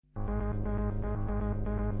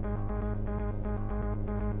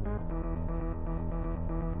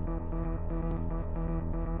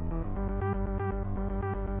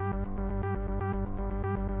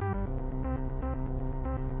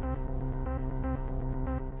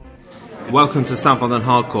Welcome to South London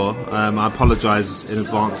Hardcore. I apologise in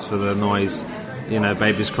advance for the noise. You know,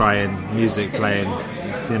 babies crying, music playing,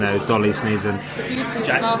 you know, Dolly sneezing.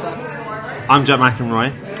 Jack. I'm Jack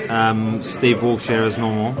McEnroy. Steve Walsh here as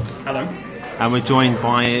normal. Hello. And we're joined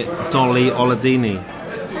by Dolly Oladini.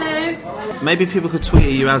 Hello. Maybe people could tweet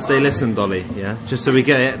at you as they listen, Dolly, yeah? Just so we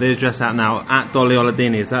get the address out now. At Dolly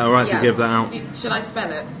Oladini. Is that alright to give that out? Should I spell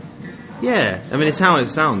it? Yeah. I mean, it's how it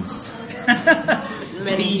sounds.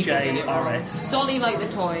 DJRS. Dolly like the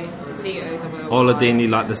toy. D-O-O-Y. Oladini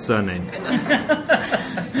like the surname.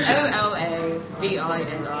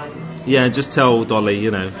 O-L-A-D-I-N-I. Yeah, just tell Dolly, you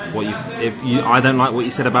know, what I don't like what you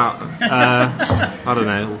said about, I don't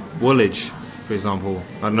know, Woolwich, for example.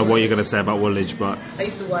 I don't know what you're going to say about Woolwich, but... I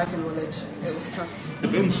used to work in Woolwich. It was tough. The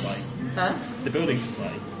building society. Huh? The building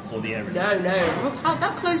society. Or the area. No.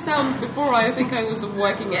 That closed down before I think I was of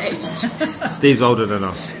working age. Steve's older than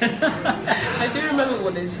us. I do remember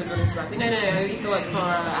Woolwich, the building society. No. I used to work for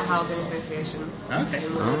a housing association. Okay.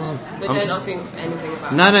 But don't ask me anything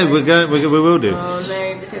about No, we will do. Oh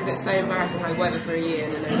no, because it's so embarrassing. I worked there for a year,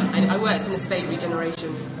 and then I worked in estate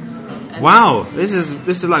regeneration. Wow, this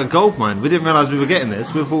is like a gold mine. We didn't realise we were getting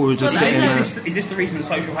this. We thought we were just getting... Is this the reason that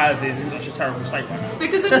social housing is in such a terrible state right now?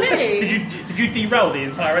 Because of me! Did you derail the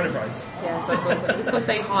entire enterprise? Yes, that's all. It's because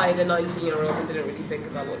they hired a 19-year-old and didn't really think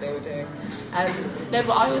about what they were doing. No,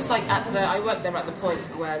 but I was like I worked there at the point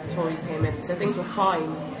where the Tories came in, so things were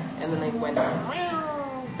fine, and then they went...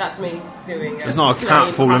 That's me doing... It's not a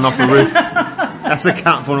cat falling off a roof. That's a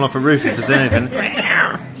cat falling off a roof, if there's anything.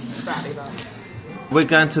 Exactly that. We're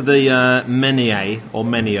going to the Menier, or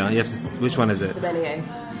Menier. Which one is it? The Menier.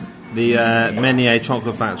 The Menier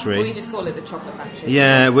Chocolate Factory. Well, you just call it the Chocolate Factory.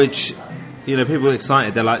 Yeah, which, you know, people are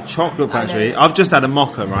excited. They're like, Chocolate Factory. I've just had a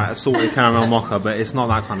mocha, right? A salted caramel mocha, but it's not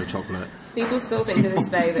that kind of chocolate. People still think to this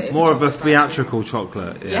day that it's more of a theatrical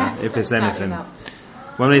chocolate, yes, if it's exactly anything. That.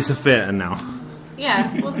 Well, it's a theatre now.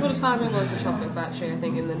 Yeah, once upon a time it was a chocolate factory, I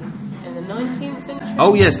think, in the 19th century.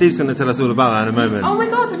 Oh yeah, Steve's going to tell us all about that in a moment. Oh my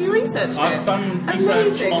god, have you researched it? I've done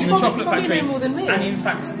research on the chocolate factory, more than me. and in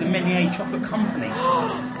fact the Menier Chocolate Company.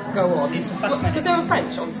 Go on. It's a fascinating... Because they were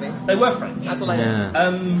French, honestly. They were French. That's all I know.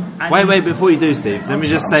 Yeah. Wait, before you do, Steve, let me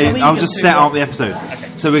just say, I'll just set up the episode.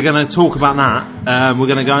 Okay. So we're going to talk about that. We're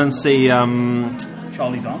going to go and see...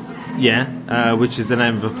 Charlie's Aunt. Yeah, which is the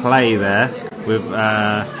name of a play there, with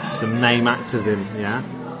some name actors in, yeah.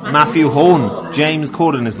 Matthew Horn. James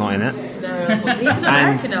Corden is not in it. No, he's an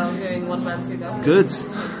American now doing One Man, Two Girls. Good.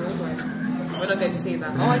 We're not going to see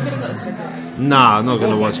that. Oh, I could have got a ticket. No, I'm not going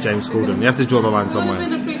to watch James Corden. You have to draw the line somewhere.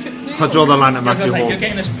 Been a free trip to New York. I'll draw the line at If Matthew you're Horn.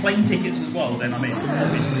 getting us plane tickets as well, then I'm in,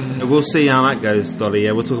 obviously. We'll see how that goes, Dolly.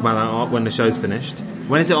 Yeah, we'll talk about that when the show's finished.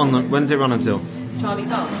 When is it on? When does it run until?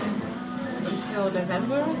 Charlie's Aunt. Until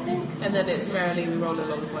November, I think. And then it's Merrily We Roll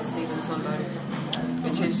Along by Stephen Sondheim,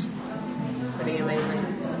 which is pretty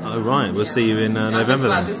amazing. Oh right, we'll see you in November.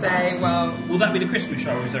 I was just about to say, well... Will that be the Christmas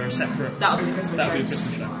show, or is there a separate... That'll be the Christmas show. That'll be the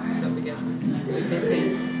Christmas show. So it'll be good. It's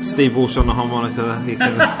busy. Steve Walsh on the harmonica. He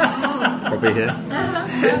can probably hear.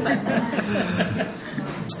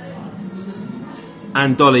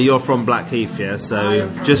 And Dolly, you're from Blackheath, yeah? So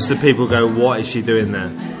just so people go, what is she doing there?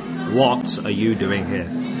 What are you doing here?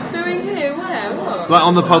 Doing here? Where? What? Like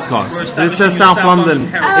on the podcast. It's establishing South your London.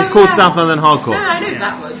 South London It's called yes. South London Hardcore. No, I know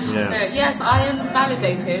that much. Yeah. No, yes, I am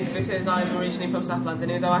validated because I'm originally from South London,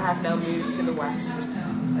 even though I have now moved to the West.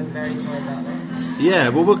 I'm very sorry about this. Yeah,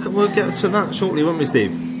 well, we'll get to that shortly, won't we,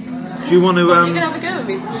 Steve? Do you want to... Well, you can have a go at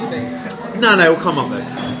me for moving. No, we'll come up there.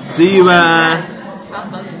 Do you...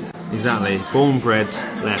 South London. Exactly. Born, bred,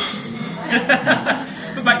 left.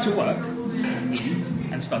 But back to work.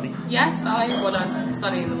 And study. Yes, I was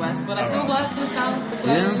studying in the West, but I still work in the South, the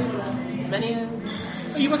Globe, many...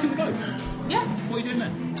 Are you working the Globe? Yeah. What are you doing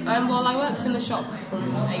there? Well, I worked in the shop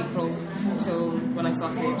from April till when I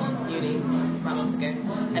started uni about a month ago,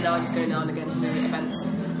 and now I just go now and again to do events.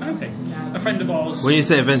 Okay. A friend of ours... When you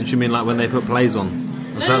say events, you mean like when they put plays on?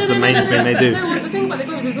 So that's the main thing they do. No, the thing about the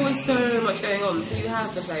Globes, there's always so much going on. So you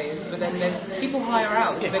have the plays, but then there's people hire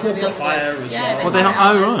out. Yeah, They go to the corporate hire other- as yeah, well. they Well, they hire hi-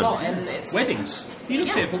 out oh, a right. lot, and it's Weddings. You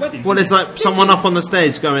looked at it for weddings. Well, it's like someone up on the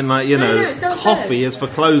stage going like, you No, know, it's downstairs. coffee is for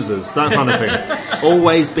closers, that kind of thing.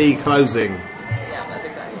 Always be closing. Yeah, that's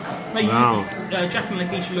exactly right. Mate, Wow. Jack and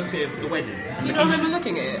Lakeisha looked at it for the wedding. Do you not remember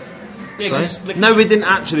looking at it? Yeah, Sorry? 'cause No, we didn't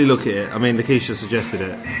actually look at it. I mean, Lakeisha suggested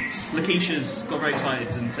it. Lakeisha's got very excited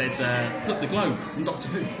and said, look, the Globe from Doctor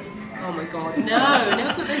Who. Oh my god, no,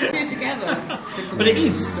 never put those two together. But it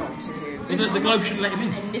is. Doctor Who. The Globe shouldn't let him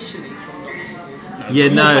in. Initially from Doctor Who. Yeah,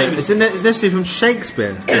 more no, famous- it's initially from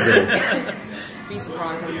Shakespeare, is it? Be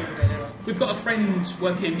surprised, I'm never going to. We've got a friend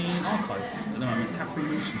working in archive at the moment, Catherine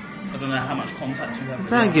Wilson. I don't know how much contact you have.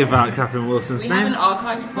 Don't give out Catherine Wilson's We name. have an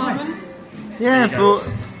archive department. Yeah, There you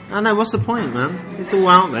but I know, what's the point, man? It's all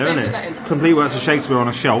out there, Don't isn't put that it? in. Complete works of Shakespeare on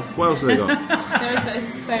a shelf. What else have they got?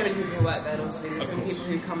 There's so many people who work there, and obviously there's some people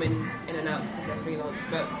who come in and out because they're freelance,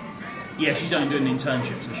 but Yeah, she's only doing an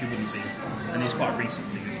internship, so she wouldn't be. And it's quite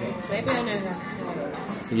recently as well. maybe I know her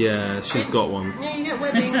friends. Yeah, she's got one. Yeah, you get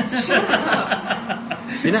weddings. Shut up.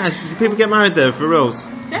 You know, people get married there for reals.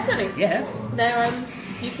 Definitely. Yeah. There,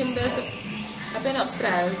 I've been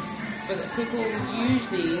upstairs, but people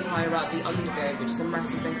usually hire out the undergo, which is a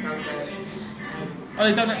massive space downstairs. Oh,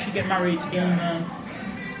 they don't actually get married in...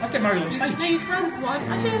 I get married on stage. No, you can. Well,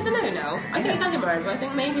 actually, I don't know now. I think you can get married, but I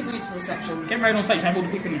think main people use for receptions. Get married on stage and have all the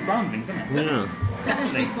people in the groundlings, isn't it? Yeah. That'd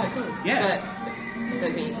actually be quite cool. Yeah. But I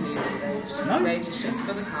don't think you can use the stage. No. The stage is just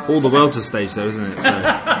for the cars. All the world's a stage, though, isn't it? So.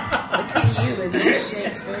 Look at you and your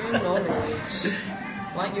Shakespearean knowledge.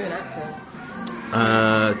 Like you're an actor.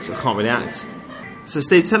 I can't really act. So,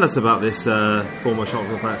 Steve, tell us about this former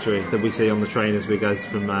chocolate factory that we see on the train as we go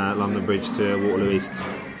from London Bridge to Waterloo East.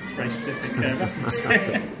 Very specific reference.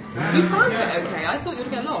 You found it okay. I thought you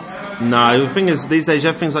would get lost. No, the thing is, these days you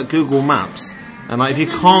have things like Google Maps, and like if you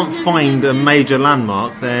can't find a major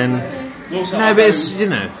landmark, then Also, no, but it's, you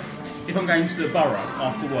know. if I'm going to the borough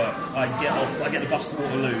after work, I get the bus to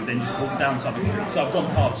Waterloo, then just walk down Southern Street. So I've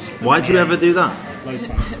gone past. Why do you ever do that? Loads of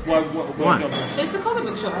times. Why? It's the comic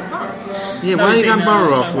book shop in Borough. Yeah, No, why are you it's going in, Borough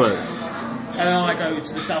so- after work? I go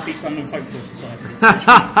to the South East London Folklore Society.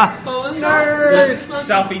 Oh, no!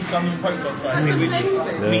 South East London Folklore Society, That's which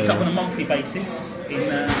amazing. meets up on a monthly basis in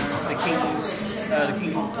the King's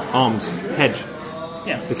Arms, head,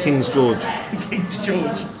 yeah, the King's George. King's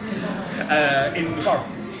George in the borough.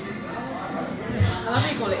 I love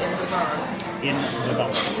how you call it in the Borough. In the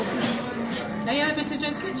borough. Have you ever been to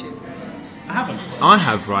Joe's Kitchen? I haven't. I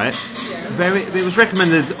have, right? It was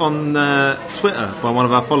recommended on Twitter by one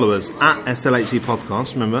of our followers at SLHC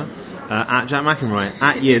Podcast. Remember, at Jack McEnroy,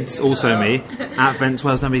 at Yids, also me, at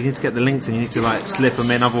Vent12. No, you need to get the links and you need to like slip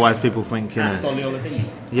them in, otherwise people think you know. Dolly Olivini.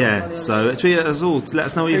 Yeah, so tweet at us all to let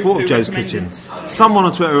us know what you Who- thought of who Joe's recommended? Kitchen. Someone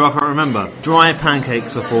on Twitter who I can't remember. Dry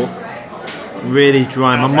pancakes, I thought. Really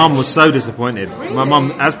dry. My mum was so disappointed. My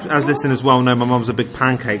mum, as listeners well know, my mum's a big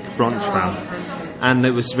pancake brunch fan. And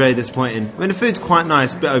it was very disappointing. I mean, the food's quite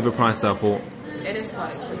nice, a bit overpriced, I thought. It is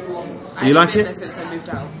quite expensive. You like I've been it? there since I moved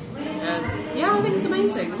out. Yeah, I think it's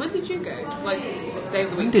amazing. When did you go? Like, day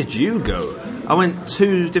of the When week? did you go? I went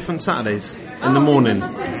 2 different Saturdays in the Oh, morning.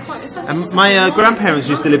 It's quite, And my grandparents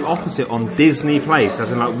used to live opposite on Disney Place,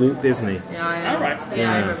 as in like Walt Disney. Yeah, All right. Yeah, I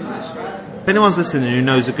Yeah. remember that street. If anyone's listening who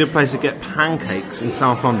knows a good place to get pancakes in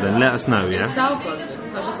South London, let us know, yeah? South London.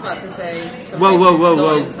 So I was just about to say. some Well, places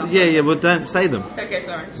not in South yeah, well, don't say them. London. Okay,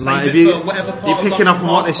 sorry. Like, it if you, for whatever part you're of picking up London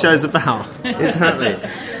on what part. this show's about. Exactly.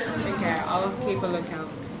 Okay, I'll keep a lookout.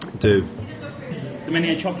 Do. The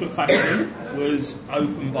Menier Chocolate Factory was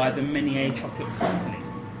opened by the Menier Chocolate Company,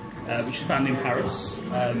 which was founded in Paris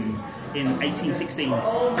in 1816.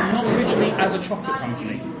 Not originally as a chocolate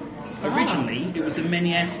company. Originally, it was the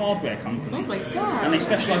Menier Hardware Company. Oh my And god. they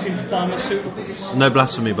specialise in pharmaceuticals. No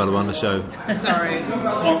blasphemy, by the way, on the show. Sorry.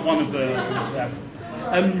 One of the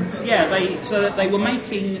ones we have. They were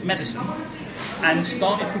making medicine and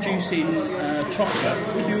started producing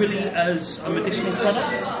chocolate purely as a medicinal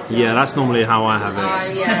product. Yeah, that's normally how I have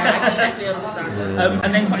it. Yeah, I can definitely understand that.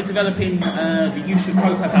 And then started developing the use of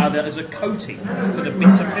cocoa powder as a coating for the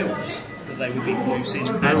bitter pills that they would be producing.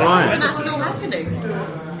 As Right. And that's still happening.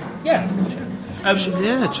 Yeah.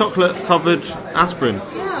 Yeah, chocolate-covered aspirin.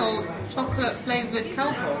 Yeah, or chocolate flavoured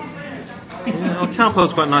Calpol. Yeah, well,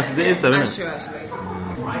 Calpol's quite nice as it is, though, That's isn't it? true, actually.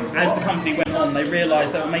 As the company went on, they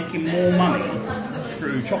realised they were making more money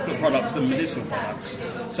through chocolate products than medicinal products.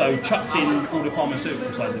 So chucked in all the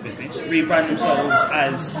pharmaceutical side of the business, rebranded themselves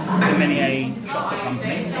as the Menier Chocolate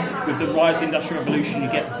Company. With the rise of the Industrial Revolution, you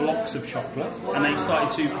get blocks of chocolate, and they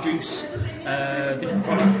started to produce different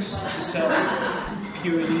products to sell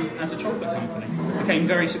purely as a chocolate company. Became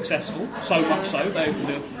very successful, so much so they opened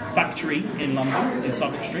a factory in London, in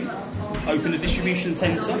Southwark Street, opened a distribution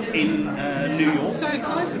centre in New York. I'm so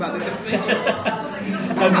excited about this information.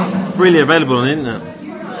 Freely available on the internet.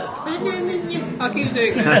 I'll keep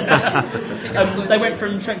doing this. They went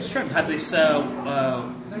from strength to strength. Had this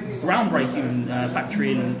groundbreaking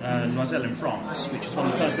factory in Noiselle in France, which is one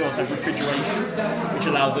of the first to have refrigeration, which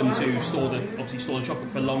allowed them to store the chocolate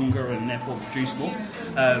for longer and therefore produce more.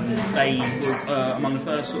 They were among the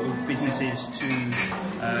first sort of businesses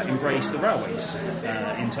to embrace the railways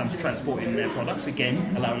in terms of transporting their products,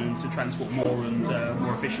 again allowing them to transport more and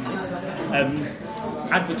more efficiently.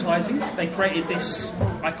 Advertising, they created this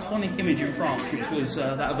iconic image in France, which was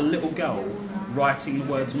that of a little girl writing the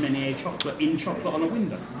words Menier chocolate in chocolate on a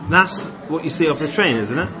window. That's what you see off the train,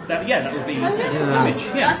 isn't it? That would be the image.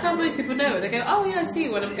 Yeah. That's how most people know it. They go, oh yeah, I see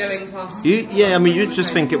it when I'm going past. I mean, you'd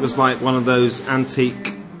just think it was like one of those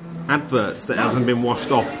antique adverts that hasn't been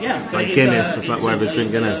washed off. Yeah, like Guinness, it's like wherever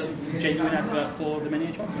drink Guinness. Genuine advert for the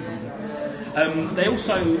Menier chocolate. They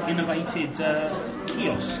also innovated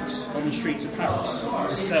kiosks on the streets of Paris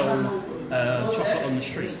to sell chocolate on the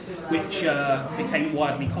street, which became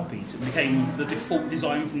widely copied and became the default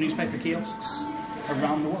design for newspaper kiosks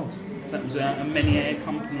around the world. That was a Menier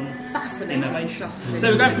company innovation. So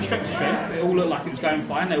they were going from strength to strength. It all looked like it was going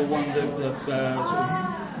fine. They were one of the sort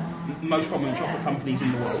of most prominent chocolate companies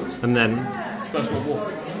in the world. And then First World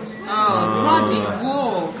War. Oh, bloody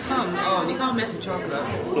war! Come on, you can't mess with chocolate.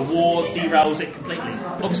 The war derails it completely.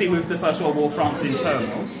 Obviously, with the First World War, France is in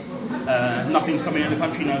turmoil. Nothing's coming in the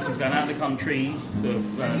country, nothing's going out of the country, the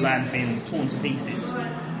land's being torn to pieces.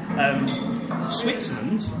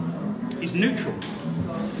 Switzerland is neutral,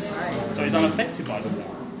 so it's unaffected by the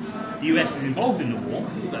war. The US is involved in the war,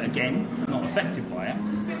 but again, not affected by it.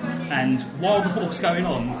 And while the war's going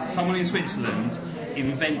on, someone in Switzerland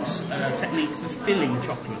invents a technique for filling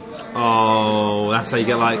chocolates. oh, that's how you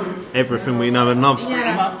get like everything we know and love.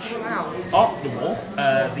 Pretty much. Wow. After the war,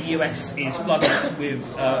 the US is flooded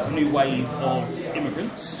with a new wave of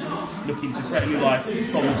immigrants looking to create a new life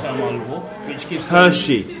from the turmoil of the war, which gives them...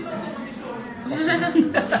 Hershey.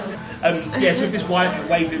 So with this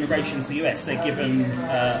wave of immigration to the US, they're given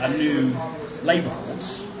a new labour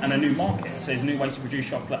force and a new market. So there's new ways to produce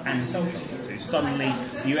chocolate and sell chocolate too. So suddenly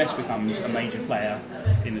the US becomes a major player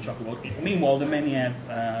in the chocolate world. Meanwhile, the Menier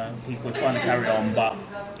people are trying to carry on, but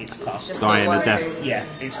it's tough. Dying a death. Yeah,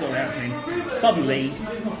 it's not happening. Suddenly,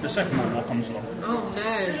 the Second World War comes along. Oh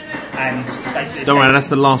no. And basically... Don't worry, that's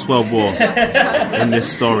the last World War in this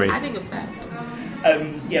story. Adding effect.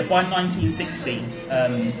 By 1960,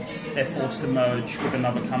 they're forced to merge with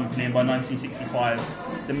another company, and by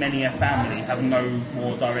 1965, the Menier family have no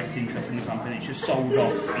more direct interest in the company. It's just sold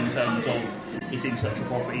off in terms of its intellectual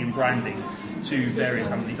property and branding to various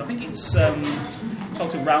companies. I think it's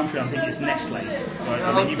talked to Roundtree. I think it's Nestle. Right?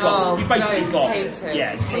 I mean, you've basically got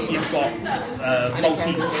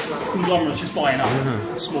multi conglomerates just buying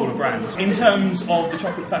up smaller brands. In terms of the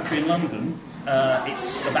chocolate factory in London,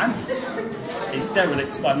 it's abandoned. It's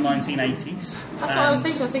derelict by the 1980s. That's what I was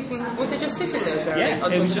thinking. I was thinking, was it just sitting there derelict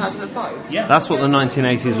until 2005? Yeah. That's what the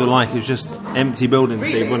 1980s were like. It was just empty buildings,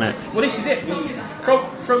 Really? Steve, wasn't it? Well, this is it.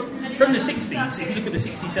 From the 60s, if you look at the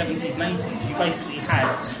 60s, 70s, and 80s, you basically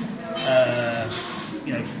had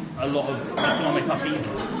a lot of economic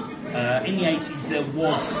upheaval. In the 80s, there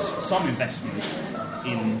was some investment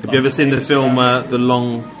in. Have you ever seen the film The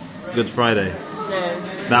Long Good Friday? No.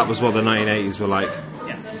 That was what the 1980s were like.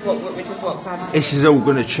 Which is what sounds. This is all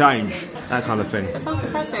going to change. That kind of thing. That sounds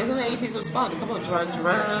depressing. I think the 80s was fun. Come on, Duran.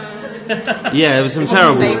 Yeah, there was some Saved by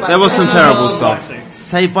terrible. There was some the terrible Bell. stuff. Classics.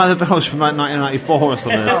 Saved by the Bells from like 1994 or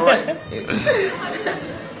something. Oh, right.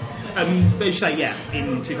 But as you say,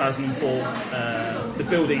 in 2004, the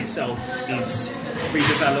building itself is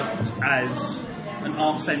redeveloped as an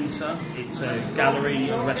art centre. It's a gallery,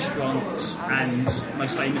 a restaurant, and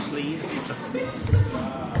most famously, a theatre.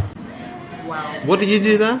 Wow. What did you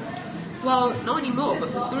do there? Well, not anymore, but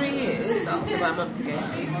for 3 years, up to about a month ago,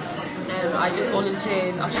 I just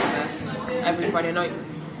volunteered usher there every Friday night.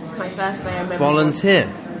 My first day I remember... Volunteer?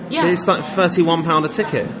 Yeah. It's like £31 a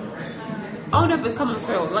ticket. Oh no, but come and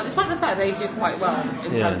film. Like, despite the fact they do quite well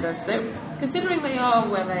in Yeah. terms of... Considering they are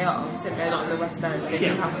where they are, so they're not in the West End, they do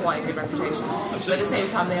have quite a good reputation. But at the same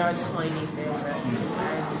time, they are a tiny theatre,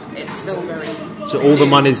 and it's still very... So all the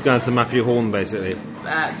money's going to Matthew Horn, basically.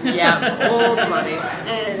 Yeah, all the money.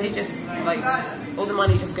 And they just, like, all the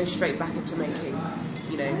money just goes straight back into making,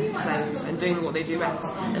 plays and doing what they do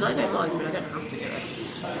best. And I don't mind, but I don't have to do it.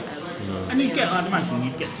 And I'd imagine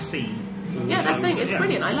you'd get to see... Yeah, that's the thing, it's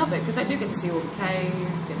brilliant. I love it, because I do get to see all the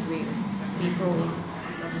plays, get to meet people,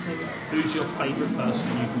 everything. Who's your favourite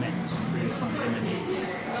person you've met through your time in Menier?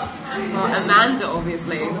 Well, Amanda,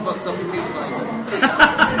 obviously, the box office supervisor.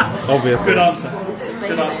 Obviously. Good answer. It's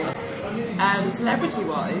Good amazing. answer.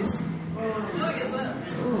 Celebrity-wise...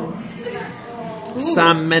 Ooh.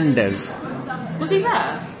 Sam Mendes. Was he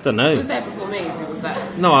there? Don't know. He was there before me, if he was there.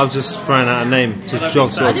 No, I was just throwing out a name to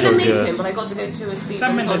jog I sort of didn't jog. meet Yeah. him, but I got to go to a Stephen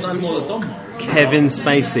Sam Mendes is Sondheim more the talk. Don. Kevin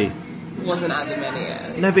Spacey. Wasn't at the Mania.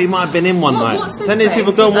 No, but he might have been in one night. What's his Don't these face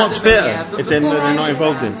people go and was at watch the Mania, theatre but if they're before I not was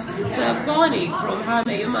involved there, in? Barney from How I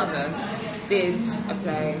Met Your Mother did a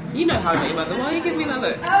play. You know How I Met Your Mother. Why are you giving me that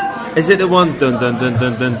look? Is it the one dun dun dun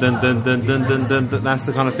dun dun dun dun dun dun dun dun? That's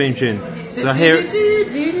the kind of theme tune. Did I hear it?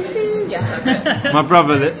 Yeah, that's it. My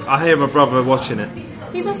brother, I hear my brother watching it.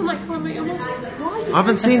 He doesn't like How I Met Your Mother. Why? I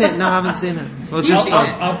haven't seen it. No, I haven't seen it. Well, just seen it?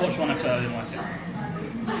 I've watched one episode, I didn't like it.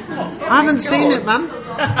 I haven't seen it, man.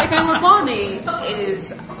 Okay, well, Barney is,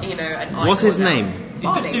 you know, an icon. What's his now. name?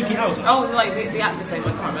 Barney. Dookie Howser. Oh, like the actor's name,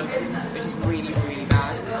 I can't remember, which is really, really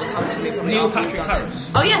bad. It'll come to me probably Neil after we've Patrick done Harris.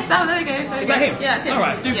 this. Oh, yes, there we go. Is that him? Yeah, it's him. All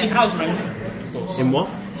right, Dookie Yeah. Howser, of course. In what?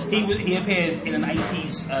 He appeared in an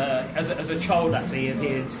 80s, as a child actually, he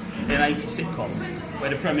appeared in an 80s sitcom where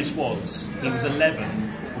the premise was he was 11,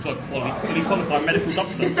 was like a fully qualified medical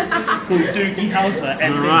doctor called Doogie Howser,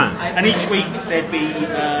 MD. Right. And each week there'd be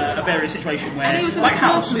a various situation where, And he was in a like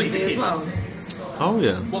House, Smurfs but he's a movie as kid. well. Oh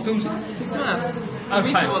yeah. What films? The Smurfs. The Okay.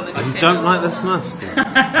 recent one that just You came don't out. like the Smurfs, do you?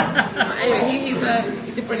 Anyway,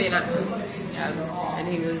 he's a brilliant actor. And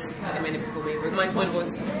he was at the minute before me. But my point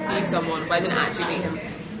was, he's someone, but I didn't actually meet him.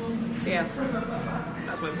 So yeah,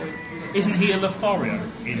 that's my point. Isn't he a Lothario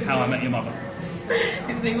in How I Met Your Mother?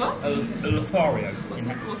 Isn't he what? A Lothario.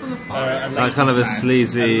 What's on the fire? Like kind of a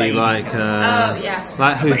sleazy, like yes.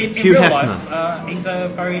 like who? But in Hugh real Hefner. life, he's a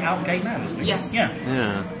very out gay man, isn't he? Yes. Yeah.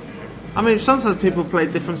 Yeah. I mean, sometimes people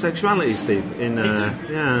play different sexualities, Steve. In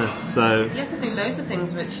yeah, so You have to do loads of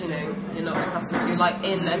things which, you know, you're not accustomed to. Like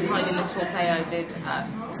in a tiny little play I did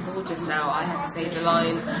at school just now, I had to say the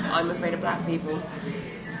line, "I'm afraid of black people."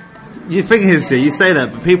 you think you say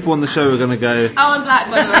that, but people on the show are going to go. Oh, I'm black,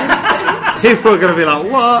 by the way. People are going to be like,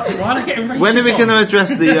 "What? Why are they getting racist? When are we on? going to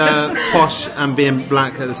address the posh and being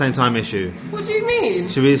black at the same time issue? What do you mean?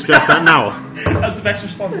 Should we address that now?" That's the best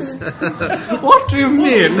response. What do you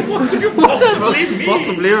mean? What could you possibly mean?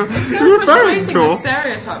 Possibly So referring frustrating to? the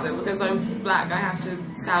stereotype that because I'm black, I have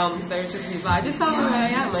to sound stereotypically black. I just sound the way I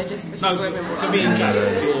am. I just No, the way I'm for me and Jack,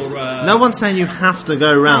 you're, No one's saying you have to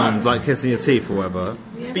go around like kissing your teeth or whatever.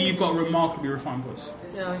 Yeah. but you've got a remarkably refined voice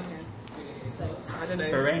No, okay. I don't know.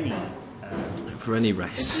 for any. For any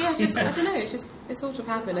race. Yeah, just, I don't know. It's just it sort of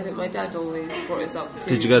happened. I think my dad always brought us up. To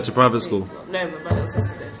Did you go to private school? No, but my little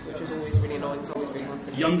sister did, which was always really annoying. So I always really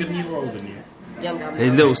wanted to. Younger than you or older than you? Younger.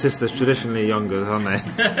 His little sister's traditionally younger, aren't they?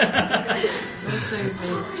 So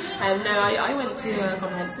mean. No, I went to a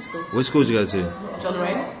comprehensive school. Which school did you go to? John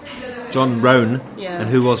Roan. John Roan. Yeah. And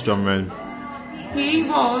who was John Roan? He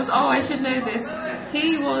was. Oh, I should know this.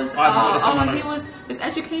 He was. I've got this on my he notes. was. Is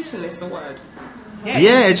educationalist the word?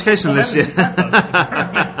 Yeah, educationalist. Yeah.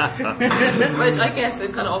 Which I guess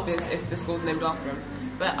is kind of obvious if the school's named after him.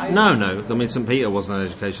 But I No. I mean, St. Peter wasn't an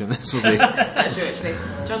educationalist, was he? That's true, actually.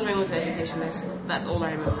 John Roan was an educationalist. That's all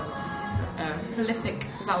I remember. Prolific,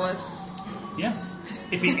 is that a word? Yeah.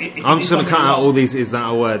 If I'm just going to cut out all these "is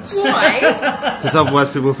that" words Why? because otherwise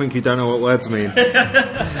people think you don't know what words mean.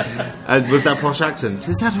 With that posh accent,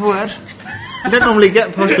 is that a word? You don't normally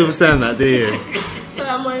get posh people saying that, do you? So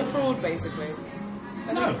am I a fraud, basically?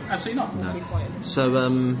 No, absolutely not. I'll be quiet. So,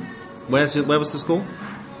 where was the school?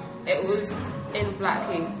 It was in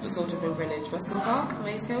Blackheath, sort of in Greenwich, Westcombe Park,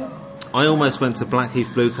 Maze Hill. I almost went to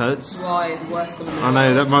Blackheath Bluecoats. Why? The worst school in the I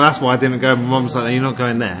know, world. that's why I didn't go. My mum was like, "You're not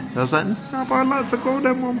going there." I was like, "No, but I'd like to go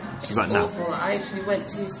there, Mum." She's like, "No." Awful. I actually went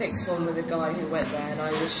to sixth form with a guy who went there, and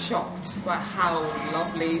I was shocked by how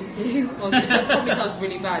lovely he was. Which probably sounds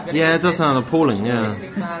really bad, but Yeah, it does sound appalling. Yeah.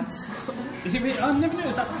 Seriously bad school. Is it really? I never knew it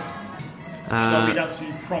was that bad. I'll read out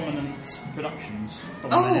some prominent productions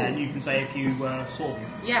from Oh. there, and you can say if you saw them.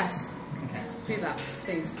 Yes, Okay. do that,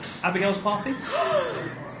 please. Abigail's Party?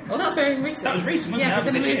 Oh, that was very recent. That was recent, wasn't Yeah, it? because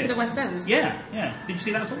then This it moved year. to the West End. Yeah, yeah. Did you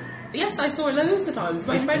see that at all? Yes, I saw it loads of times.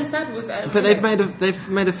 My friend's dad was. But they've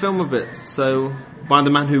made a film of it. So by the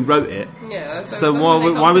man who wrote it. Yeah. So that's why when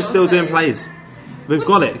they got why we're me still on doing stage. plays? We've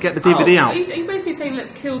got it. Get the DVD Oh, out. Are you basically saying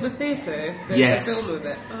let's kill the theatre if there's Yes. a film with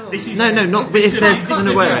it? Oh. This is No, not this if is- there's this is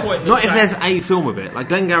no, the wait, point not that if there's a film of it. Like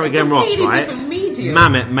Glengarry It's Glen Ross, completely right? different medium.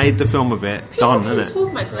 Mamet made the film of it. People Done, keep isn't it?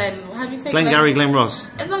 talking about Glenn. How do you say Glengarry Glen Ross.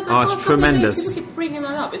 And like, the Oh, past it's couple of days, tremendous. People keep bringing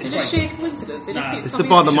that up. Is it just sheer coincidence? It just keeps It's the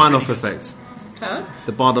coming up. Baader-Meinhof effect. Huh?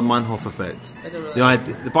 The Baader-Meinhof effect. I don't know.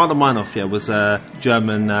 The Baader-Meinhof, yeah, was a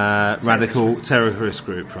German radical terrorist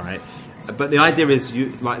group, right? But the idea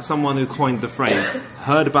is, like someone who coined the phrase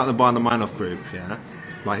heard about the Baader-Meinhof group, yeah.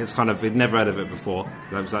 Like it's kind of he'd never heard of it before.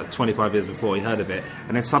 That was like 25 years before he heard of it,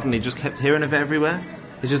 and then suddenly just kept hearing of it everywhere.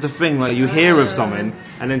 It's just a thing, like you hear of something,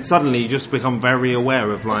 and then suddenly you just become very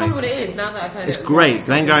aware of I don't know what like. it is now that I've heard It's it. great.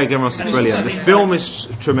 Glengarry Glen Ross is And it's brilliant. also The been film like- is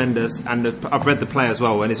tremendous, and I've read the play as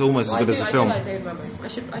well, and it's almost as Well, good as the I film. do like David Murray.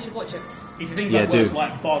 I should watch it. If you think Yeah, about words do.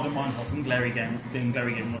 like Baden-Meinhof and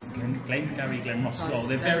Glengarry Glen Ross as well,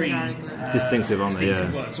 they're very Distinctive, aren't they?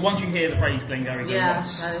 distinctive Yeah. words. So once you hear the phrase Glengarry Glen Yeah.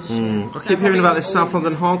 Ross, that is true. I keep hearing about this South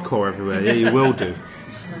London hardcore everywhere. Yeah, you will do.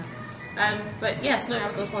 But yes, no,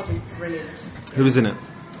 Abigail's Party was brilliant. Who was in it?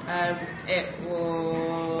 It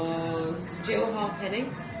was Jill Halfpenny.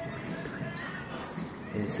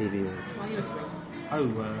 In the TV. Why are you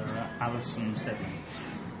whispering? Alison Steadman.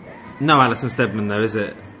 No, Alison Steadman, though, is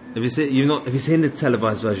it? Have you seen the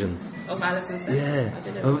televised version? Of Alison Steadman? Yeah. I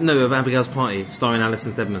don't know. No, of Abigail's Party, starring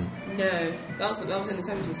Alison Steadman. No, that was in the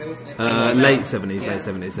 70s though, wasn't it? Late 70s, Yeah. late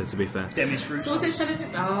 70s, to be fair. Demis So was Roussos. it television?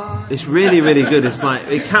 Oh, It's really, really good. It's like,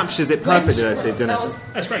 it captures it perfectly, though, Steve, doesn't that it? was,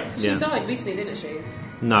 That's great. she Yeah. died recently, didn't she?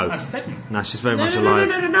 No. Alison Steadman. No, she's very No, much no, no, alive.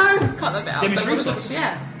 no, no, no, cut that bit out. Demis That wasn't- Roussos.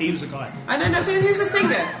 Yeah. He was a guy. I don't know who's the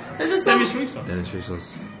singer. There's a song. Demis Roussos. Dennis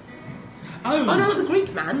Roussos. Oh no, the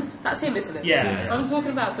Greek man. That's him, isn't it? Yeah. I'm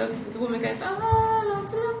talking about the woman goes, oh, I love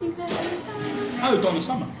to love you, baby. Oh, Donna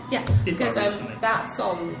Summer. Yeah, Did because that recently. that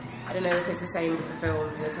song, I don't know if it's the same with the film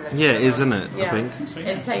and the television. Yeah, it is, isn't it? Yeah. I think.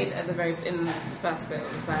 It's played at in the first bit,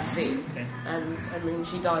 the first scene. Okay. I mean,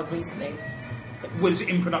 she died recently. Was it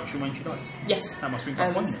in production when she died? Yes. That must have been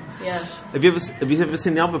quite poignant. Yeah. Have you ever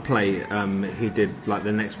seen the other play he did, like,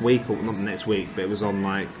 the next week, or not the next week, but it was on,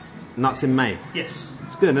 like, Nuts in May? Yes.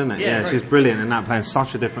 It's good, isn't it? Yeah, Yeah, very she's good. brilliant in that, playing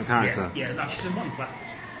such a different character. Yeah, no, she's a wonderful actress.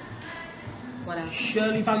 What else?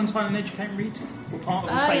 Shirley Valentine and Educate Reed were part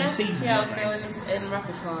of the same yeah. season. Yeah, I was weren't they? going in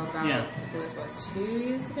repertoire about, Yeah. I think it was about 2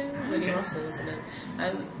 years ago. Willie Russell, wasn't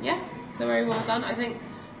it? Yeah, they're very well done. I think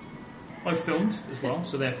Both filmed as well,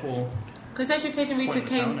 so therefore, because Education Region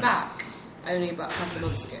Pointless now, came isn't it? back only about a couple of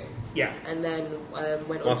months ago, yeah. and then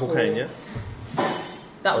went on Michael tour. Caine, yeah?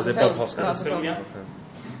 That was Was the it film. Bob Hoskins? That was the Film, film. yeah.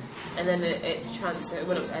 And then it transferred. It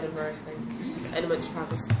went up to Edinburgh, I think. And it went to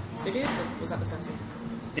Trafalgar Studios. Or was that the first one?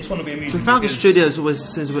 This one will be amusing. Trafalgar because- Studios always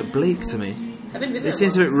seems a bit bleak to me. I've been with It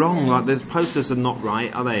seems a bit wrong, like the posters are not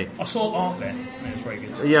right, are they? I saw art there, and it was very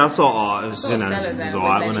good. Yeah, I saw art, it was, Sort you of know, Stella it there was with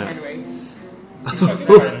alright, Lenny wasn't it? Henry. He's so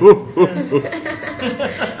good.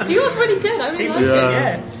 He was really good. I He really was, liked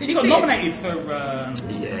yeah. it. Did you Got see it? nominated for.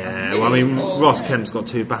 Yeah, well, I mean, Ross Kemp's got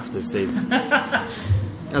 2 BAFTAs, Steve.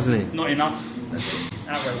 Hasn't he? Not enough.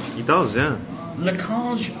 Outrage. He does, yeah.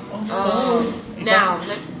 Lacage of Oh, Is now.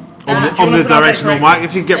 that- Omnidirectional mic,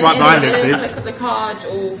 if you can get right behind this, Steve. The card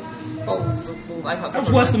all folds or falls. I can't say That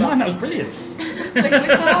was worse than mine, that was brilliant.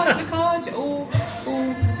 The card all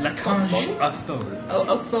Lacage of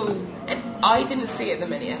Oh, full. And I didn't see it the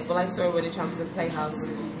minute, but I saw it when it transferred to Playhouse.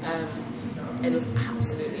 It was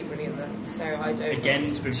absolutely brilliant then. So I don't. Again,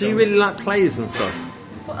 it's been Do you filmed. really like plays and stuff?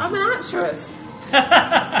 Well, I'm an actress.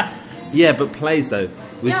 Yeah, but plays though.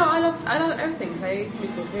 With Yeah, I love everything. Plays,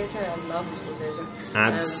 musical theatre. I love musical theatre.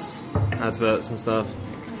 ads, adverts and stuff.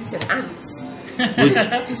 You said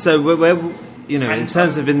ants. So where you know, in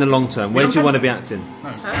terms of in the long term, where do you want to be acting?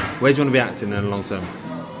 Huh? Where do you want to be acting in the long term?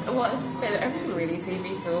 Well, a bit of everything really.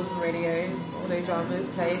 TV, film, radio, audio dramas,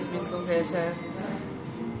 plays, musical theatre.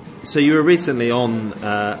 So you were recently on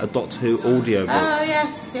a Doctor Who audio book. Oh,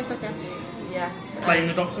 yes. Playing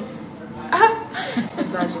the Doctor?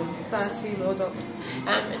 Imagine, first female doctor.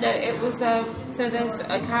 No, it was, so there's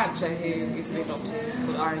a character who used to be a doctor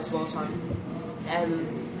called Iris Welltime.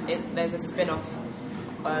 There's a spin-off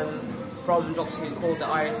from Doctor Who called the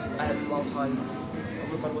Iris Welltime.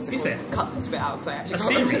 Oh my god, what's it Is called? there? Cut this bit out because I actually A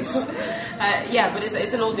can't remember. series? Yeah, but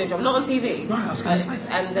it's an audio drama, not on TV. Right, I was gonna say.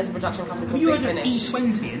 And there's a production company Have called you Big heard of Finish.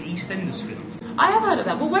 E20, an EastEnders spin-off? I have heard of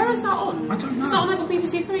that, but where is that on? I don't know. Is that on like on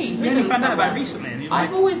BBC Three? We only found out about it recently. And you're like,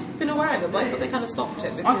 I've always been aware of it, but I thought they kind of stopped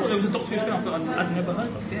it. I thought there was a Doctor Who spin-off that I'd never heard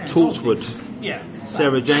of. Yeah, Torchwood, Yeah.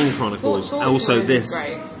 Sarah Jane Chronicles, Torchwood also is this.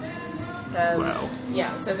 Great. Well,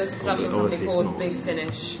 Yeah, so there's a production obviously company it's called not. Big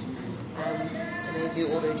Finish, and they do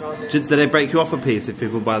all those dramas. Do they break you off a piece if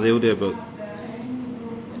people buy the audiobook?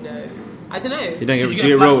 No, I don't know. You don't Did get, you do get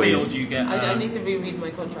you a get flat fee or royalties? do you get... I need to reread my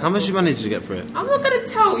contract. How much money did you get for it? I'm not going to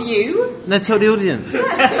tell you. No, tell the audience. Tell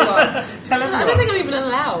I don't everyone. think I'm even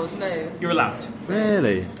allowed. No, You're allowed.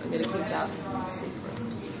 Really? I'm going to keep that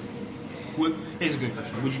secret. Here's a good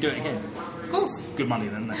question. Would you do it again? Of course, Good money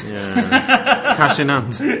then. Isn't it? Yeah. Cash in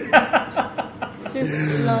hand. just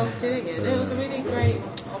love doing it. It was a really great.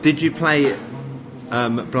 Did you play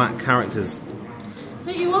black characters? So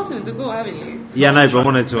you asked me this before, haven't you? Yeah, no, but I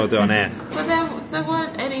wanted to do it on air. But there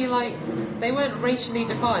weren't any they weren't racially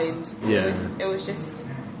defined. Yeah. It was just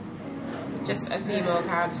a female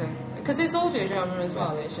character because it's audio drama as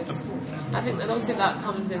well. It's just, I think that obviously that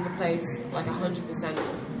comes into place like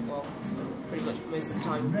 100%. Well, pretty much most of the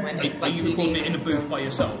time when it's Are like you TV. recording it in a booth by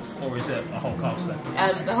yourself, or is it a whole cast there?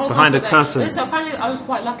 The whole Behind cast a of curtain. So apparently, I was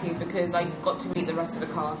quite lucky because I got to meet the rest of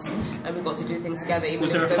the cast, and we got to do things together. Even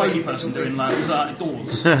Was there a if they were Foley individual person doing booths. like, was that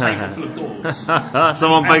doors, a table full of doors?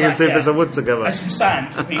 Someone banging like, two yeah. bits of wood together. And some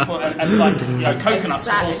sand for people, and like, you know, coconuts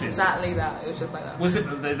for horses. Exactly that. It was just like that. Was it,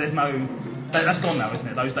 there's no, that's gone now, isn't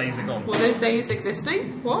it? Those days are gone. Were those days existing?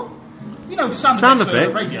 What? You know, sound Sound effects for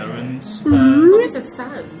effects. radio and... Who said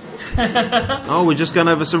sand? Oh, we're just going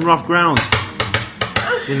over some rough ground.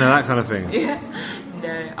 You know, that kind of thing. Yeah.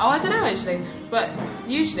 No. Oh, I don't know actually. But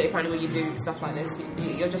usually, apparently, when you do stuff like this,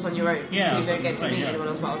 you're just on your own. Yeah, So you don't get to right, meet yeah. anyone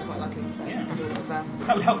else. But I was quite lucky that Yeah. everyone was there.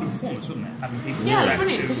 That would help the performance, wouldn't it? Having people Yeah, it's react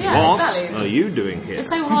brilliant. to- 'Cause, yeah, What exactly. are you doing here? It's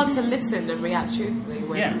so hard to listen and react truthfully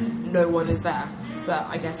when Yeah. no one is there. But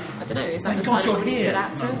I guess I don't know. Is that Thank the God sign of a you're really here. good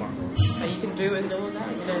actor? No one. That you can do it with no one there?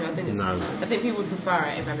 I don't know. I think it's, No. I think people would prefer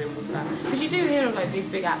it if everyone was there. Because you do hear of like these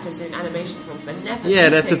big actors doing animation films. They're never. Yeah,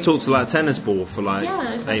 they have to meeting. talk to like a tennis ball for like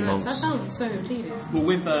Yeah, it's 8 like, that months. sounds so tedious. Well,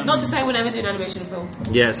 with... Not to say we'll never do an animation film.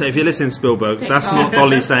 Yeah, so if you're listening, Spielberg, that's Pixar. not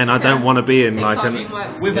Dolly saying I don't want to be in like Pixar, an.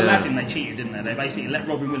 DreamWorks. With Yeah. Aladdin, they cheated, didn't they? They basically let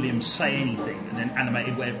Robin Williams say anything and then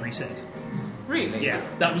animated whatever he said. Really? Yeah,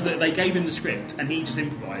 that was they gave him the script and he just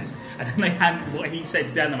improvised, and then they had what he said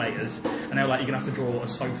to the animators, and they were like, "You're gonna have to draw a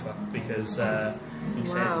sofa because he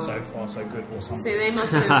Wow. said so far so good or something." So they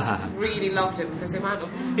must have really loved him because the amount of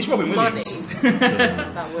It's Robin money Williams.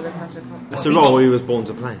 that would have had to come. It's a role he was born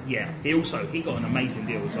to play. Yeah, he got an amazing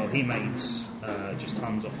deal as well. He made just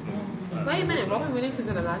tons off of. Wait a minute, Robin Williams is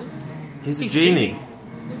in Aladdin? He's the He's genie.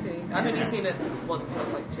 Is he? I've only seen it once when I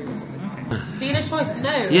was like 2 or something. Dealer's Choice,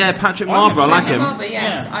 no. Yeah, Patrick I've Marlborough, I never like seen him. Marlborough,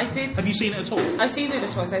 yes, Yeah. I did. Have you seen it at all? I've seen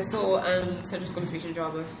Dealer's Choice. I saw Central School of Speech and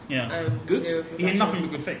Drama. Yeah, do good. a You hear production. nothing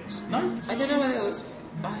but good things. No. I don't know whether it was.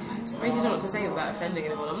 I really don't know what to say without offending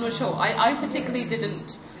anyone. I'm not sure. I particularly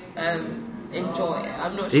didn't enjoy it.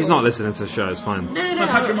 I'm not sure. He's not listening to the show, it's fine. No. But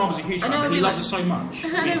Patrick Marlborough's a huge I know fan. what He you loves mean, it so much.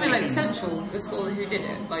 I don't mean like Central, the school who did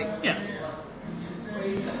it. Like, Yeah.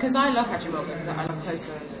 because I love Patrick Marlborough because I love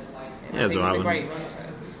Closer. And Yeah, I it's think alright he's a one. great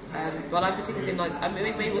writer. But I particularly didn't like. I mean,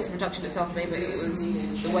 maybe it was the production itself. Maybe it was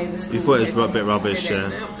the way the school. You thought it was did a bit rubbish, did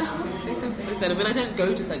it. yeah. No, I mean, I don't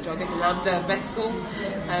go to Central. I go to Lambda, best school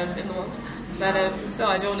in the world. But so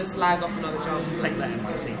I don't want to slag off another job. Take that in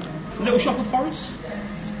my team. Little Shop of Horrors.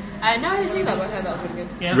 No, I didn't see that, but I heard that was really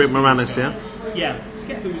good. Yeah. Rick Moranis, yeah? Yeah. I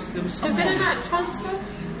forget who was. There was Because someone. didn't that transfer?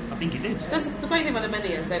 I think it did. That's the great thing about the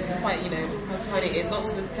menu is that despite how tiny it is, lots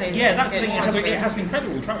of the players. Yeah, that's the get thing. It transferred. has an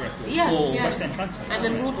incredible track record Yeah, for yeah. West End transfer. And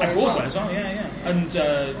then Broadway And as well. Broadway as well, yeah.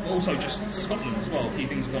 And also just Scotland as well. A few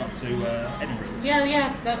things have gone up to Edinburgh.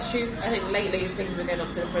 Yeah, that's true. I think lately things have been going up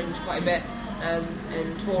to the fringe quite a bit,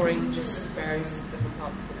 and touring just various different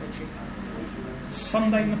parts of the country.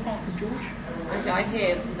 Sunday in the Park with George. I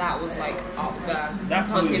hear that was like up there. That I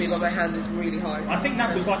can't see was- me, but my hand is really high. I think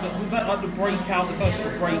that was like the breakout, the first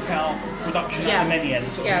sort of breakout production at the Menier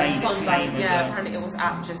that sort of made its Sondheim, name as yeah, a. apparently it was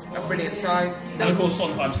just a brilliant. So And of course,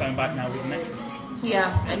 Sondheim's going back now with the next production.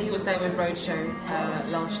 yeah, and he was there with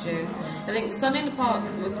Roadshow last year. I think Sunday in the Park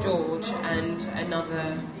with George and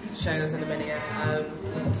another show that's in the Menier.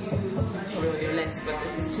 Probably on your list, but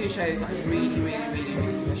there's 2 shows that I really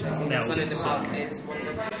wish I'd seen. Now, Sunday in the it's, Park is one of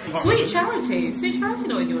them. can't Sweet Charity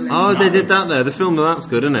not on your list. Oh, they did that there. The film, that's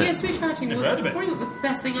good, isn't Yeah, it? Sweet Charity was heard of it. probably the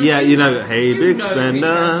best thing I've Yeah, seen. you know, hey, You big know Sweet spender.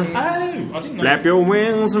 Charity. Oh, I didn't know. Flap your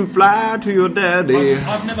wings and fly to your daddy.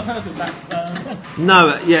 I've never heard of that.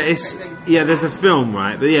 No, yeah, there's a film,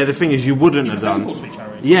 right? But yeah, the thing is, you wouldn't It's a have film done. called Sweet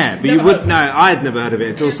Charity. Yeah, but Never you heard would. of it. No, I had never heard of it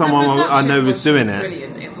until The someone I production know was doing it.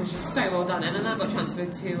 Brilliant. It was just so well done, and then that got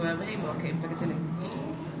transferred to Haymarket in Piccadilly.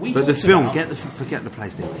 We But the talked film, about- forget the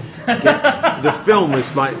place name. The film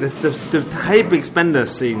is like the Hey Big Spender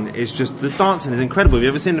scene is just the dancing is incredible. Have you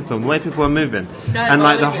ever seen the film? The way people are moving, No, and but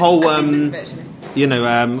like I the was- whole I've seen bits of it, actually. you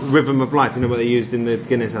know, rhythm of life. You know what they used in the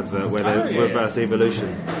Guinness advert where they Oh, yeah, reverse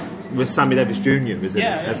evolution with Sammy Davis Jr. Is it?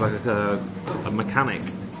 Yeah, yeah. As like a mechanic.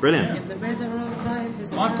 Brilliant. The rhythm of life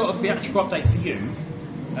is I've got a theatrical update for you.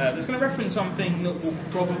 That's going to reference something that we'll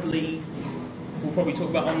probably talk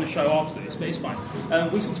about on the show after this, but it's fine.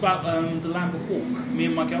 We talked about the Lambeth Walk, me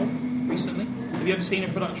and my girl, recently. Have you ever seen a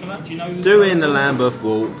production of that? Do you know? Doing the Lambeth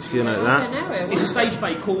Walk, you know I that. don't know it. It's a stage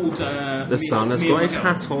play called. The sun has got his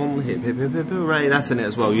hat on, hip hip hip hip hooray. That's in it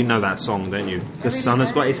as well. You know that song, don't you? The sun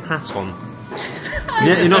has got his hat on.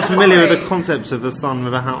 Yeah, you're not familiar with the concepts of the sun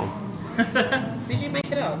with a hat on. Did you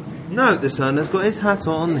make it up? No, the sun has got his hat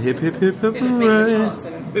on, hip hip hip hip Didn't make the hooray. charts,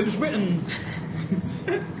 did it? It was written.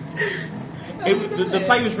 The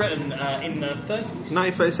play was written in the 30s.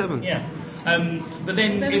 1937. Yeah. But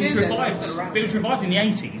then it was revived. It was revived in the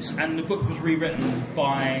 80s, and the book was rewritten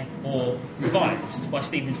or revised by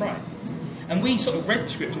Stephen Fry. And we sort of read the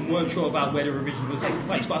script and weren't sure about where the revisions were taking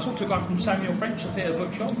place. But I talked to a guy from Samuel French, the theatre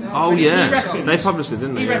bookshop. Oh, yeah. They published it,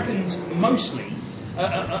 didn't they? He reckons mostly,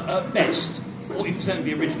 at best, 40% of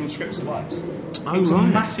the original script survives. Oh, it was right. a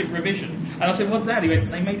massive revision. And I said, what's that? He went,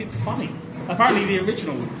 they made it funny. Apparently the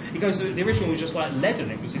original, he goes, the original was just like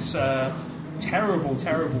leaden. It was this terrible,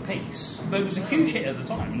 terrible piece. But it was a huge hit at the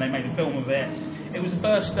time, and they made a film of it. It was the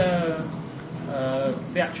first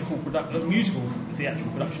musical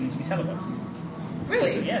theatrical production to be televised.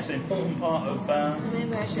 Really? So, yeah, it's an important part of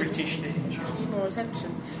British theatre. Need more attention.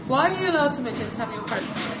 Why are you allowed to mention Samuel French?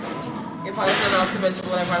 If I was allowed to mention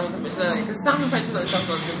whatever I want to mention earlier, because Samuel French is not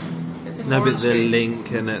something. It's in No, but Orange the Street.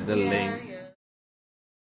 link and the link. Yeah.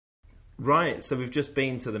 Right, so we've just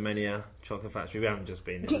been to the Menia Chocolate Factory. We haven't just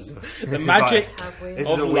been. This is The magic Have we? This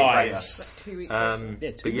of is a week lies. Like 2 weeks later. later.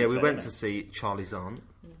 Yeah, 2 But yeah, weeks we later, went mate. to see Charlie's Aunt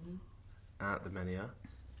at the Menia.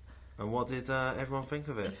 And what did everyone think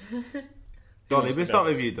of it? Dolly, wants we'll to start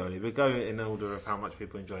go? with you, Dolly. We'll go in order of how much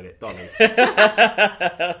people enjoyed it. Dolly.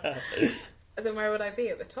 Then where would I be?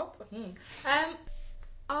 At the top?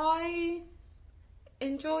 I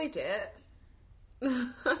enjoyed it. I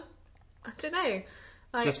don't know.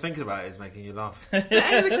 Like, Just thinking about it is making you laugh.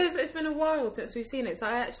 only because it's been a while since we've seen it, so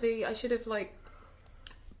I should have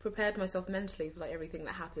prepared myself mentally for everything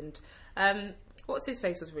that happened. What's his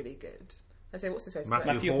face was really good. I say what's his face?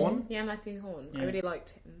 Matthew Horn? Yeah, Matthew Horn. Yeah. I really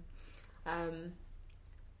liked him.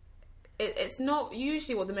 It's not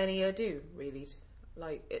usually what the Menia do, really.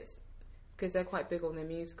 It's because they're quite big on their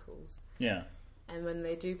musicals, Yeah. and when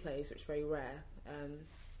they do plays, which is very rare,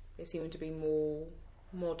 they seem to be more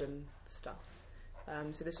modern stuff.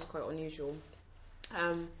 So this was quite unusual,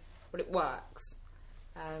 but it works.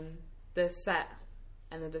 The set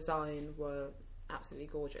and the design were absolutely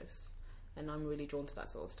gorgeous, and I'm really drawn to that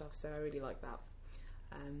sort of stuff. So I really like that.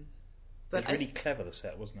 It But was really clever, the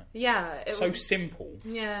set, wasn't it? yeah, it So was, simple,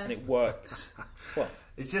 yeah. and it worked. Well,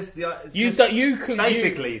 It's just the. It's you just- could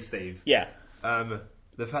basically, Steve. yeah.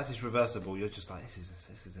 The fact it's reversible, you're just like,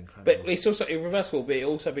 this is incredible. But it's also irreversible. But it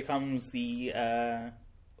also becomes the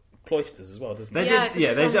cloisters as well, doesn't They it? Yeah, did, it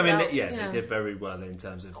yeah, they, I comes mean, out, yeah, yeah. they did very well in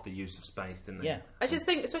terms of the use of space, didn't they? Yeah. I just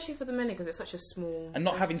think, especially for the Menia, because it's such a small And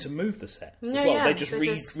not having to move the set as No, well. yeah, they just they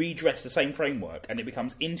just- redress the same framework, and it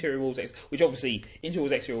becomes interior walls, which obviously interior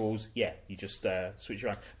walls, exterior walls. Yeah, you just switch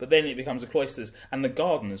around. But then it becomes the cloisters and the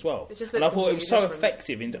garden as well. It just And I looks thought it really was so different.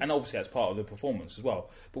 effective, and obviously that's part of the performance as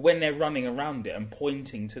well. But when they're running around it and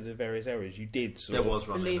pointing to the various areas, you did sort There of. was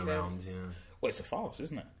running Believe it. around, yeah. Well, it's a farce,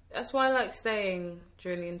 isn't it? That's why I like staying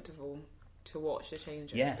during the interval to watch the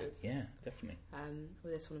changeovers. Yeah, yeah, definitely.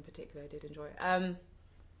 With this one in particular, I did enjoy it.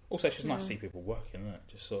 Also, it's just nice to see people working, isn't it?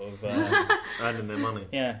 Just sort of. Earning their money.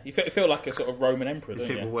 Yeah, you feel like a sort of Roman emperor, These don't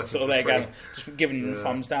people you? working Sort of for there free. going, just giving them Yeah.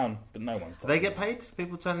 thumbs down, but no one's. Do they get paid?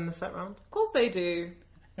 People turning the set round? Of course they do.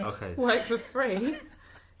 Okay. Work for free.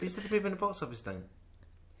 But you said the people in the box office don't.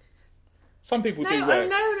 Some people No, do oh work.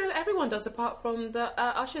 no, everyone does apart from the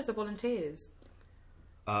ushers are volunteers.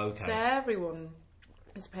 Oh, okay. So everyone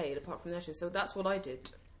is paid apart from the ushers. So that's what I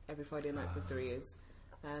did every Friday night for 3 years.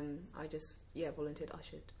 I just, volunteered,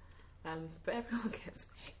 ushered. But everyone gets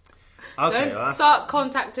paid. Okay, Don't well, that's, start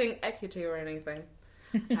contacting equity or anything.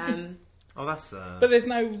 oh, that's. But there's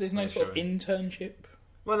no sort of Reassuring. internship.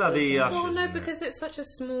 Well, no, the ushers. Well, no, and because it's such a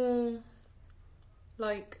small,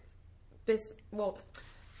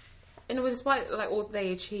 despite all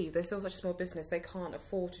they achieve, they're still such a small business. They can't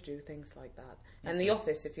afford to do things like that. And the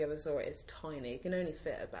office, if you ever saw it, is tiny. It can only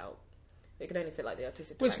fit like the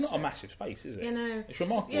artistic. Well, it's not a director. massive space, is it? You know, It's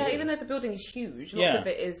remarkable. yeah. isn't Even it? though the building is huge, lots Yeah. of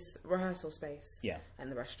it is rehearsal space. Yeah.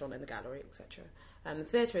 And the restaurant and the gallery, etc. And the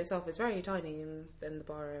theatre itself is very tiny, and the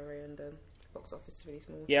bar area and the box office is really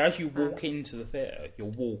small. Yeah, as you walk into the theatre, you're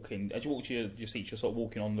walking. As you walk to your seat, you're sort of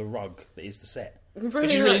walking on the rug that is the set, which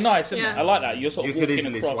is really much, nice, isn't yeah. it? I like that. You're sort You of could walking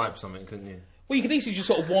easily across. swipe something, couldn't you? Well, you could easily just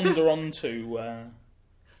sort of wander onto.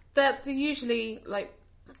 They're usually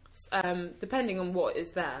depending on what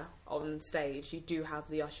is there on stage, you do have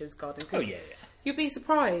the ushers guarding. 'Cause Oh yeah, yeah. you'd be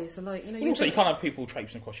surprised, But also, you you can't have people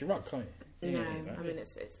traipsing across your rug, can you? No, Yeah, I mean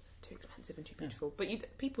it's too expensive and too beautiful. But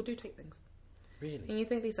people do take things, really. and you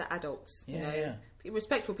think these are adults. Yeah, you know,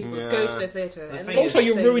 respectful people Yeah. go to the theatre. The And thing they Also, do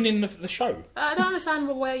you're things. ruining the show. I don't understand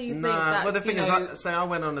where you think that's. well, the thing you is, know, I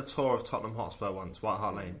went on a tour of Tottenham Hotspur once, White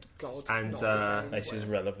Hart Lane. God, and, not the same. This is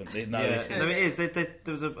relevant. No, yeah, this is. no, it is.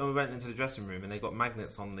 There was we went into the dressing room and they got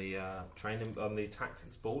magnets on the on the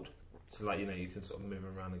tactics board, so you can sort of move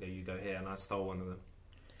around and go. You go here, and I stole one of them.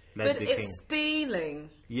 But Ledley it's King. stealing.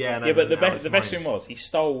 Yeah, no, Yeah, but the now best it's thing mine. was he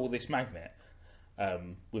stole this magnet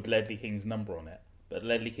with Ledley King's number on it, but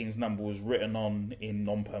Ledley King's number was written on in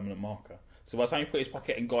non-permanent marker. So by the time he put his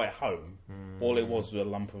pocket and got it home, all it was a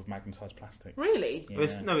lump of magnetised plastic. Really? Yeah.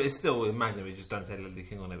 Well, it's still a magnet. We just don't say Ledley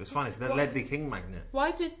King on it. It's funny. It's the What? Ledley King magnet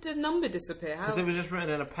Why did the number disappear? How? because it was just written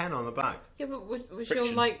in a pen on the back. Yeah, but was your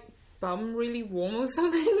Friction. like bum really warm or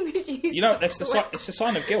something? Did You know, it's a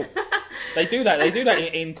sign of guilt. They do that. They do that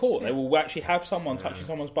in court. They will actually have someone touching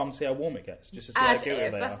someone's bum to see how warm it gets, just to see how As guilty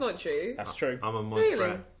if they that's are. not true. That's true. I'm a moist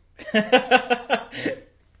Really?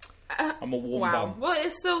 I'm a warm Wow. bum. Well,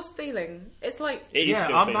 it's still stealing. It's like. It is Yeah,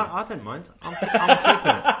 still I stealing. don't mind. I'm keeping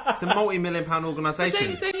it. It's a multi-million-pound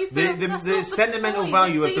organisation. But don't you feel the that's not the sentimental point?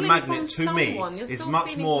 value You're of the stealing magnet from to me someone. You're is still much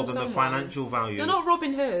stealing more from than the someone. financial value. You're not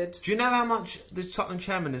Robin Hood. Do you know how much the Tottenham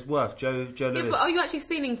chairman is worth, Joe Yeah, Lewis? but are you actually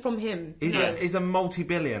stealing from him? He's a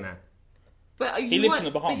multi-billionaire. But He you lives weren't- in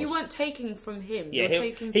the Bahamas. But you weren't taking from him. Yeah, You're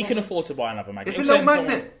taking he from... can afford to buy another magnet. It's a He'll little send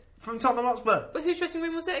magnet someone- from Tottenham Hotspur. But whose dressing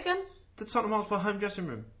room was it again? The Tottenham Hotspur home dressing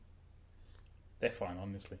room. They're fine,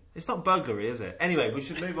 honestly. It's not burglary, is it? Anyway, we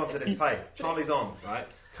should move on to this play. Charlie's on, right?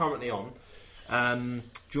 Currently on. Do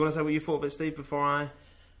you want to say what you thought of it, Steve, before I...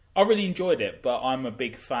 I really enjoyed it, but I'm a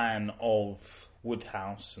big fan of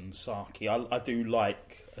Woodhouse and Saki. I do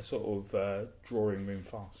like a sort of drawing room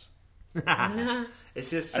farce. It's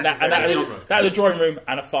just... And that was a drawing room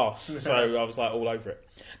and a farce, so I was like all over it.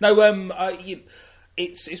 No,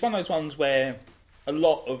 it's one of those ones where a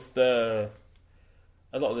lot of the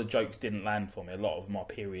jokes didn't land for me. A lot of my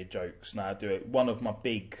period jokes. Now I do it. One of my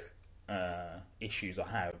big issues I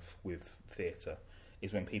have with theatre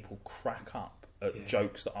is when people crack up at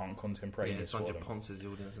jokes that aren't Yeah, contemporaneous a bunch for of them. ponces, the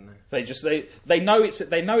audience, isn't there? They know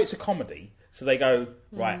it's a comedy, so they go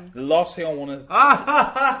right. The last thing I want to,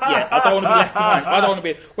 I don't want to be left behind. I don't want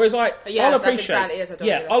to be. Whereas Yeah, I'll that's appreciate, exactly it, I don't want to be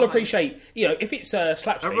left I'll behind. appreciate. If it's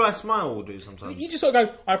slapstick, A wry smile will do sometimes. you just sort of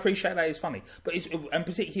go, I appreciate that, it's funny. But and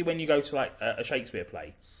particularly when you go to like a Shakespeare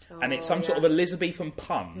play, and it's some sort of yes. Elizabethan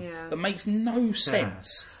pun Yeah. that makes no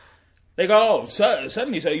sense. They go, oh,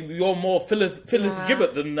 certainly, so you're more Phyllis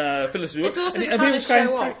Gibbet than Phyllis Gibbet. It's also And to kind of people's going,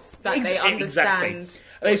 show off that they understand Exactly. And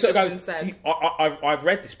they what's sort of been go, said. I've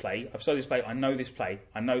read this play, I've studied this play, I know this play,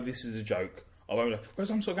 I know this is a joke. Whereas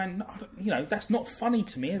I'm sort of going, no, that's not funny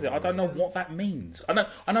to me, is it? I don't know what that means.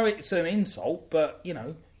 I know it's an insult, but, not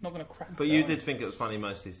going to crack. But you did think it was funny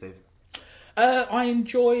mostly, Steve. I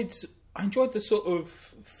enjoyed the sort of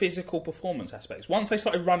physical performance aspects. Once they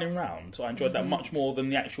started running round, I enjoyed that much more than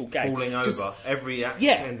the actual game. Falling 'Cause- over. Every act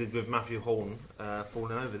Yeah. ended with Matthew Horn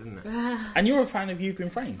falling over, didn't it? And you're a fan of You've Been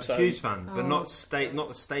Framed, so Huge fan, but not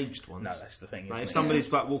the staged ones. no, that's the thing. Like, Isn't if it?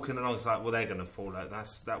 somebody's like walking along, it's like, well, they're going to fall out.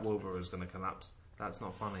 That wheelbarrow's going to collapse. That's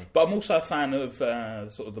not funny. But I'm also a fan of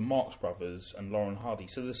sort of the Marx Brothers and Lauren Hardy.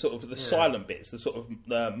 So the sort of the silent bits, the sort of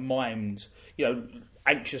mimed,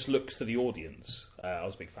 anxious looks to the audience. I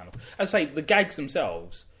was a big fan of. I'd say the gags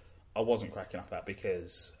themselves, I wasn't cracking up at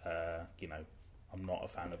because I'm not a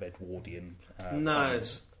fan of Edwardian. No.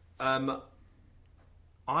 puns.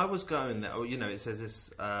 I was going there. It says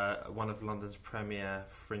it's one of London's premier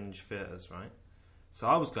fringe theatres, right? So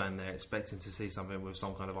I was going there expecting to see something with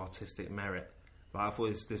some kind of artistic merit. Like, I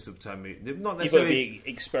thought this would turn me not You've got to necessarily. be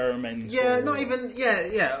experimental. Yeah, not even.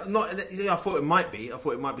 Yeah. I thought it might be. I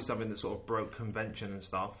thought it might be something that sort of broke convention and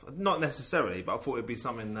stuff. Not necessarily, but I thought it'd be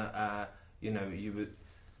something that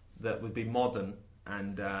that would be modern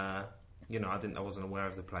and I wasn't aware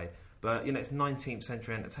of the play. But it's 19th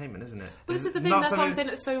century entertainment, isn't it? Well, this is the thing. That's why I'm saying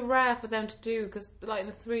it's so rare for them to do. Because like in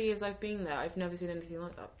the 3 years I've been there, I've never seen anything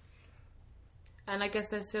like that. And I guess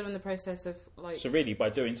they're still in the process of like. So really, by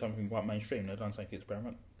doing something quite mainstream, they're done something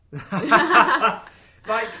experimental.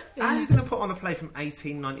 Like, how are you going to put on a play from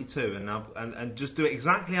 1892 and just do it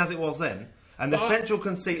exactly as it was then? And the central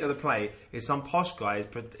conceit of the play is some posh guy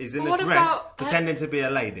is in But a what dress about- pretending to be a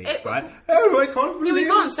lady, It- right? Oh, I can't believe Yeah, we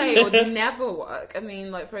can't this. say it would never work. I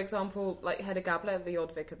mean, like for example, like Hedda Gabler, The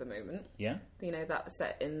Odd Vic at the moment. Yeah. That's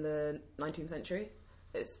set in the 19th century.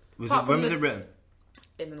 It's When apart from was it written?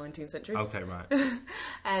 in the 19th century. Okay, right.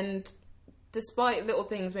 And despite little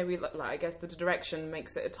things, maybe like I guess the direction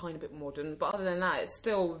makes it a tiny bit modern, but other than that, it's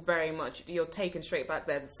still very much you're taken straight back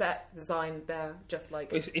there. The set design there, just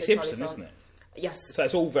like It's the Ibsen, Charlie isn't song. it? Yes. So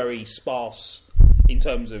it's all very sparse in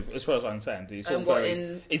terms of, as far as I understand, it's all what, very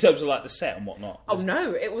in- in terms of like the set and whatnot. Oh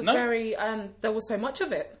no, it was No? very. There was so much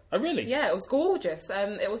of it. Oh really? Yeah, it was gorgeous.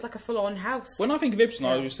 It was like a full-on house. When I think of Ibsen,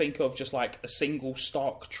 I Yeah. always think of just like a single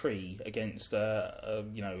stark tree against a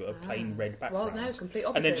plain red background. Well, no, it's complete And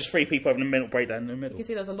opposite. then just three people having a middle breakdown in the You middle. can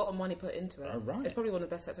see there's a lot of money put into it. Oh, right. It's probably one of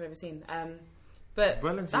the best sets I've ever seen. But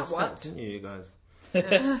Well into that the worked. sets, didn't you guys?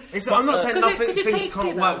 I'm not saying 'Cause it things takes can't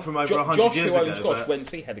you work there. from over 100 Josh, years who owns ago. Gosh, went and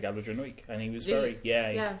see Hedda Gabler during the week, and he was very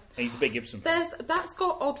Yeah. he's a big Ibsen fan. That's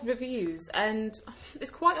got odd reviews, and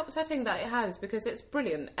it's quite upsetting that it has, because it's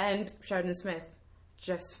brilliant. And Sheridan Smith,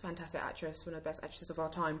 just fantastic actress, one of the best actresses of our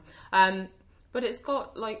time. But it's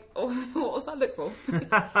got like, what was that look for?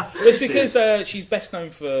 Well, it's because she's best known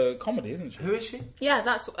for comedy, isn't she? Who is she? Yeah,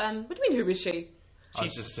 that's. What do you mean? Who is she?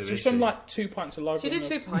 She's from like 2 Pints of Library. She did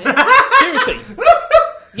 2 pints. Seriously?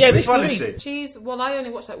 Yeah, this one is is the she? She's. Well, I only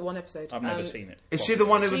watched like one episode. I've never seen it. Is she the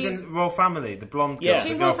one who was She's- in Royal Family, the blonde girl, Yeah. the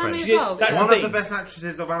She in Royal girlfriend? Family as well. That's One the of the thing. best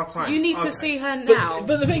actresses of our time. You need to Okay. see her now.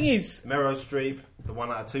 But the thing is, Meryl Streep, the one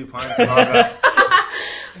out of 2 pints of lager.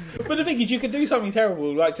 you could do something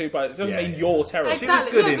terrible like 2 Pints. It doesn't Yeah, mean yeah. you're terrible. She was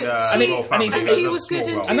Exactly. good No, in but she- Royal Family. and It she was a was good small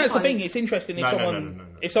in role. Two And that's the Pints. thing. It's interesting if No, someone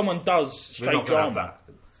if someone does We're straight not gonna have drama.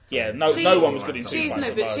 that. Yeah, no one was good in 2 She's Pints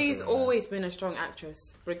no, of but Lager. she's always been a strong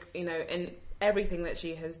actress. You know, in everything that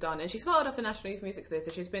she has done, and she started off in National Youth Music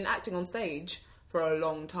Theatre. She's been acting on stage for a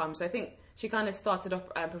long time, so I think she kind of started off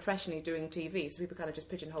professionally doing TV, so people kind of just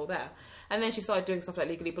pigeonhole there. And then she started doing stuff like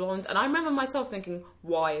Legally Blonde, and I remember myself thinking,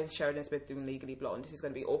 why is Sheridan Smith doing Legally Blonde? This is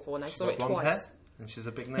going to be awful, and I saw it Blonde twice. hair, and she's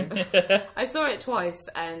a big name. I saw it twice,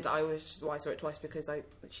 and I saw it twice because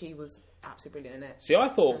she was absolutely brilliant in it. See, I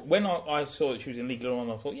thought when I saw that she was in Legal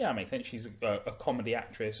Blonde, I thought, yeah, it makes sense. She's a comedy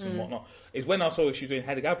actress and whatnot. Is when I saw that she was doing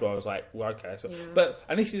Hedda Gabler, I was like, well, okay. So,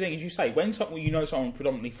 and this is the thing, as you say, when someone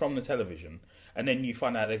predominantly from the television, and then you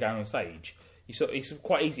find out they're going on stage, it's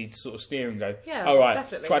quite easy to sort of sneer and go, Yeah, all right,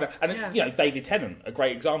 definitely. try to. And Yeah. you know, David Tennant, a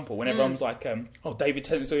great example. When everyone's like, oh, David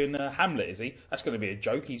Tennant's doing Hamlet, is he? That's going to be a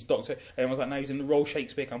joke. He's Doctor. And everyone's like, no, he's in the Royal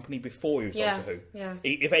Shakespeare Company before he was Yeah, Doctor Who. yeah.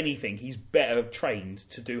 If anything, he's better trained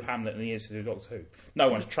to do Hamlet than he is to do Doctor Who. No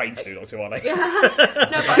one's trained to do Doctor Who, are they? No,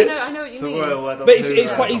 but I know what you The mean. Royal But it's Doctor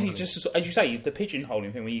Who quite easy, Company. just as you say, the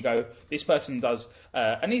pigeonholing thing, where you go, this person does,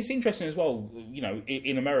 and it's interesting as well. You know,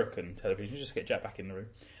 in American television, just to get Jack back in the room,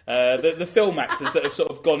 the film actors that have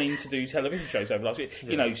sort of gone in to do television shows over the last year.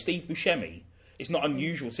 You know, Steve Buscemi. It's not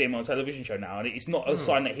unusual to see him on a television show now, and it's not a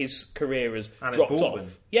sign that his career has Alec dropped Baldwin.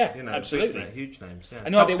 off. Yeah, You know, absolutely. big, huge names. Yeah.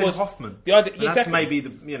 And the idea Dustin was- Hoffman. the idea- And that's exactly.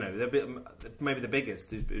 maybe maybe the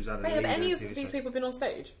biggest who's had a Wait, have lead in any a of TV these show. people been on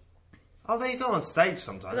stage? Oh, they go on stage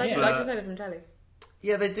sometimes. I Yeah. but- just know them from telly.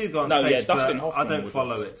 yeah, they do go on No, stage. yeah, Dustin but Hoffman I don't would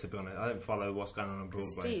follow also. it, to be honest. I don't follow what's going on Broadway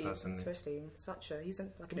Steve, personally. especially, he's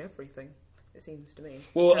in, like in everything. It seems to me.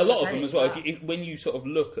 Well, a Tell lot the of them telly as well. for When you sort of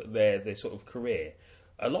look at their sort of career,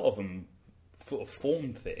 a lot of them sort of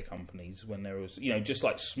formed theatre companies when there was, you know, just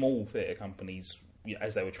like small theatre companies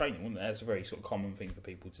as they were training, wasn't it? That's a very sort of common thing for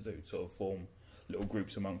people to do, sort of form little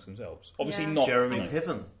groups amongst themselves. Obviously, Yeah. not Jeremy you know,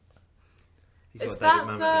 Piven. He's Is got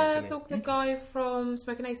David that Mamet link, isn't the guy from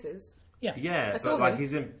Smoking Aces? Yeah, he? Yeah, I saw but like him.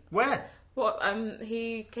 he's in where? What?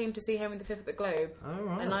 He came to see Henry V at the Globe, Oh,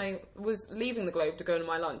 right. and I was leaving the Globe to go to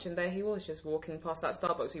my lunch, and there he was, just walking past that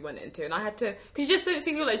Starbucks we went into, and I had to, because you just don't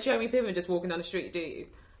see people like Jeremy Piven just walking down the street, do you?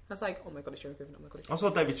 I was like, oh my god, it's Jeremy Piven! Oh my god, it's I saw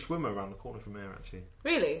David Schwimmer around the corner from here actually.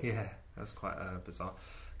 really? Yeah, that's quite bizarre.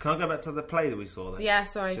 Can I go back to the play that we saw then? Yeah,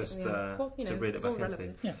 sorry. Just yeah. Well, you know, to read it it's all back into.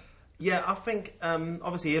 relevant. Yeah. Yeah, I think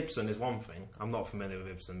obviously Ibsen is one thing. I'm not familiar with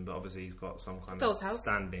Ibsen, but obviously he's got some kind Doll's of House.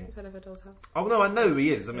 standing. You've heard of a Doll's House? Oh no, I know who he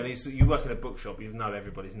is. I mean, you work in a bookshop, you know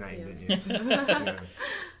everybody's name, Yeah. don't you? You know.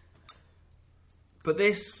 But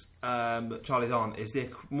this Charlie's Aunt is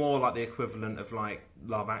more like the equivalent of like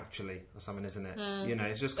Love Actually or something, isn't it? You know,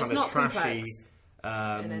 it's just It's kind of not trashy.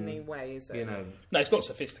 complex in any way, is it? You know, No, it's not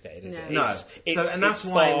sophisticated, is No. it? no. And that's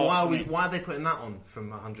why why are they putting that on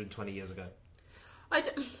from 120 years ago?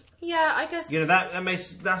 Yeah, I guess. You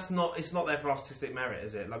know it's not there for artistic merit,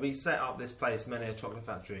 is it? Like we set up this place, Many a Chocolate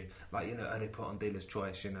Factory, like they put on Dealer's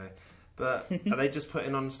Choice, you know. But are they just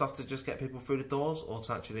putting on stuff to just get people through the doors, or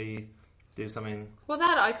to actually do something? Well,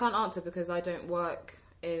 that I can't answer because I don't work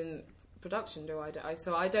in production, do I?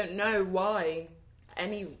 So I don't know why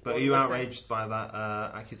any. But are you outraged by that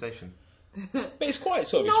accusation? But it's quite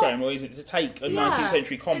sort of No. experimental, isn't it? To take a Yeah. 19th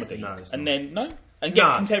century comedy No, it's and not. then and get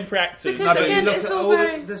No. contemporary actors. Because No, but again, you look it's at all all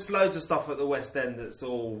very- there's loads of stuff at the West End that's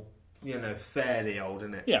all fairly old,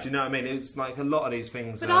 isn't it? Yeah. Do you know what I mean? It's like a lot of these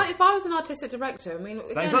things. But are, if I was an artistic director, I mean,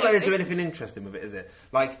 like, again, it's not like they it- do anything interesting with it, is it?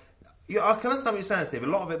 Like, I can understand what you're saying, Steve. A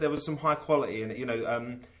lot of it, there was some high quality in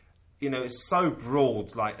it. It's so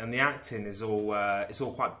broad, like, and the acting is all it's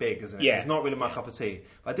all quite big, isn't it? Yeah. So it's not really my cup of tea.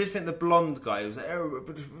 I did think the blonde guy was.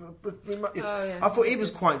 yeah. I thought he was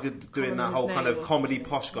quite good doing that His whole name kind of was- comedy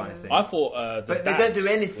posh guy thing. I thought, But they don't do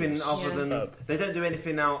anything was other than superb. they don't do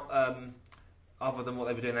anything out other than what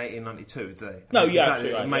they were doing in 1892, do they? No, Is yeah, that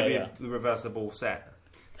absolutely right, maybe yeah. the reversible set.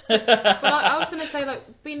 But I was going to say, like,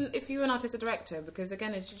 if you're an artistic director, because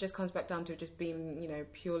again, it just comes back down to just being,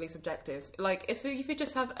 purely subjective. Like, if you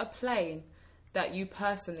just have a play that you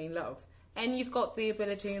personally love, and you've got the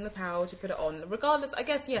ability and the power to put it on, regardless, I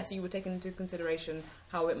guess, yes, you would take into consideration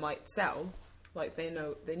how it might sell. Like, they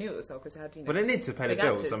knew it would sell because it had, But they need to pay the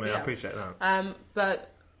bills. actors, I mean, yeah. I appreciate that.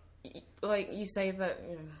 But like you say that,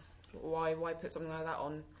 why put something like that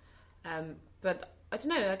on? But I don't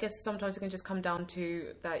know. I guess sometimes it can just come down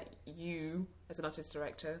to that you, as an artist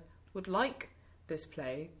director, would like this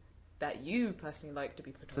play that you personally like to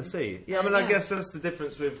be put on. To see, I guess that's the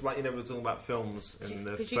difference with, like, we were talking about films in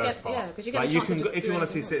the first part. Yeah, because you get like, the chance to just if do you want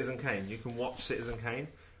to see anything Citizen Kane, you can watch Citizen Kane.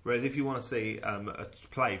 Whereas if you want to see a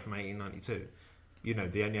play from 1892,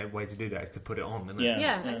 the only way to do that is to put it on. Isn't it?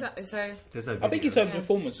 Yeah, exactly. So There's no. I think in video. terms of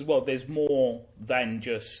performance as well, there's more than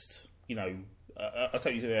just, I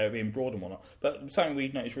tell you about being broad and whatnot, but something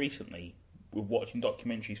we've noticed recently with watching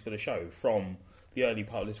documentaries for the show from the early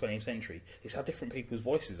part of the 20th century is how different people's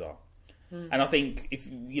voices are. And I think if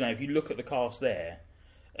you look at the cast there,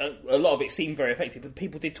 a lot of it seemed very effective, but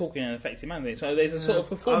people did talk in an effective manner. So there's a sort of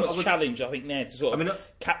performance challenge, I think, there to sort of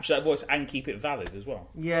capture that voice and keep it valid as well.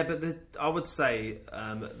 Yeah, but I would say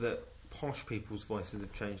that posh people's voices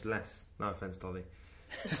have changed less. No offence, Dolly.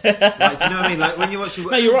 Like, do you know what I mean? Like, when you watch,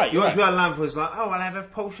 No, you're right. You watch Real Lamb was like, I'll have a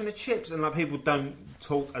portion of chips, and like people don't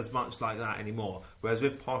talk as much like that anymore. Whereas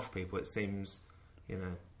with posh people, it seems, You know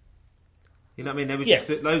what I mean? They were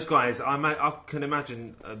just those guys. I can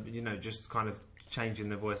imagine, just kind of changing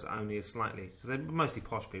their voice only slightly because they're mostly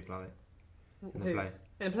posh people, are they? In the play.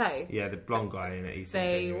 In the play, Yeah, the blonde guy in it.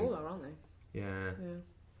 they all are, aren't they? Yeah.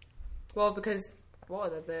 Well, because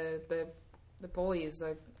the boys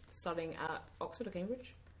are studying at Oxford or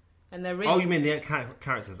Cambridge, and they're really. Oh, you mean the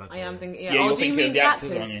characters? I am thinking. Yeah. Yeah, Oh, you're do you thinking mean of the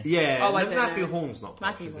actors, aren't you? Yeah. Oh, I no, don't Matthew know. Horn's not posh,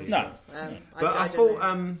 Matthew is he? No. But I don't thought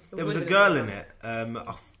know. there was a Would've girl been in it.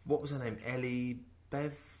 What was her name? Ellie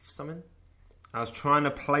Bev something? I was trying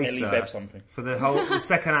to place Ellie her Bev something. for the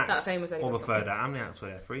second act That famous Ellie or the Bev third act. How many acts were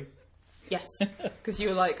there? 3? Yes, because you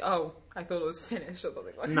were like, oh, I thought it was finished or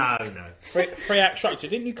something like that. No. Free act structure.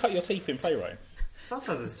 Didn't you cut your teeth in playwright?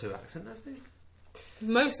 Sometimes there's 2 acts, isn't there, Steve?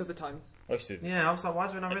 Most of the time. I used to. Yeah, I was like, why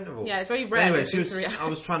is there another interval? Yeah, it's very rare. Anyway, to do 3 acts. I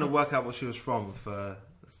was trying to work out what she was from for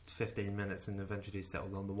 15 minutes and eventually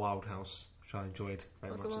settled on The Wild House, which I enjoyed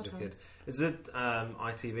very What's much The as a Wild kid. It's an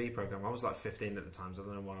ITV programme. I was like 15 at the time, so I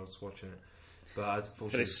don't know why I was watching it. But I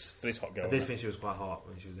thought For this hot girl. I did think she was quite hot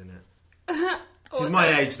when she was in it. She's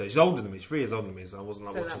my age though. She's older than me. She's 3 years older than me, so I wasn't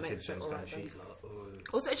like So that watching makes kids shows it going, alright then. she's like, oh.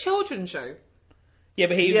 Was it a children's show? Yeah,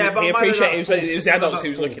 but he but appreciated mine it was like the adults 14, he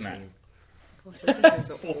was looking at. Gosh, children's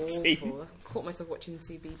shows are 14. awful. I caught myself watching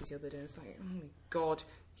CBeebies the other day and it's like, oh my god.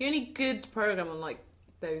 The only good programme on like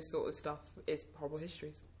those sort of stuff is Horrible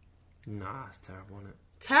Histories. Nah, it's terrible, isn't it?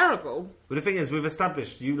 Terrible. But the thing is, we've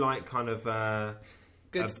established you like kind of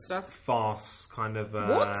Good stuff. farce kind of.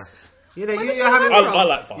 What? You know, Where you're did you having. have I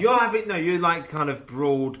like fun. You're having no. You like kind of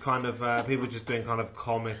broad, kind of people just doing kind of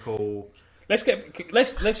comical. Let's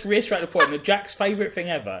reiterate the point that Jack's favourite thing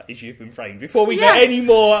ever is You've Been Framed. Before we Yes. get any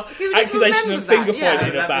more Can we just accusation remember and finger that? Yeah.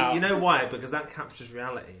 pointing about You know why? Because that captures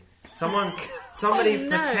reality. Somebody Oh,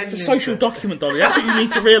 no. pretending. it's a social to- document, Dolly. That's what you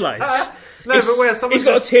need to realise. No, but where somebody He's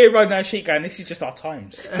got just, a tear running down his sheet going, this is just our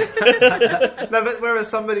times. no, but whereas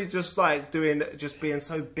somebody just like just being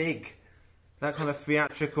so big, that kind of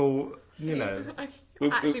theatrical, you know.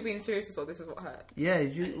 I'm actually being serious as well. This is what hurt. Yeah,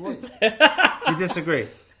 you disagree?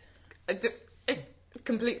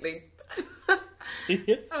 Completely.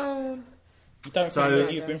 Oh, Don't So, think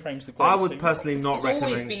that You've Been Framed. The I greatest would thing. personally not it's always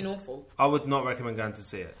recommend. been awful. I would not recommend going to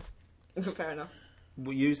see it. Fair enough.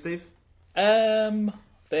 Will you, Steve?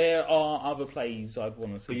 There are other plays I'd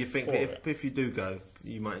want to see. But you think for it. if you do go,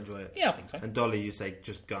 you might enjoy it. Yeah, I think so. And Dolly, you say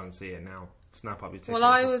just go and see it now. Snap up your ticket. Well,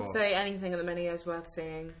 I would before. say anything at the mini is worth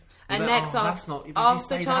seeing. And But, next that's not. If you after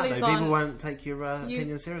say Charlie's that, though, people on, won't take your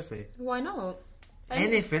opinion seriously. why not?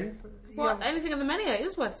 Anything. Well, anything at the mini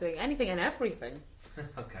is worth seeing. Anything and everything.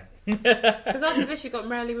 Okay. Because after this, you've got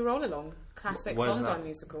Merrily We Roll Along, classic Where's Sondheim that?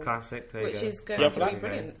 musical, Classic. There you which go. is going Yeah, to for be that.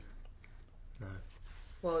 brilliant. No.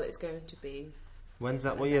 Well, it's going to be. When's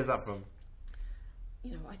that? What year is that from?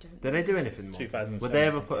 You know, I don't. Did they do anything more? 2007. Would they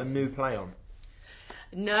ever put a new play on?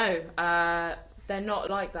 No, they're not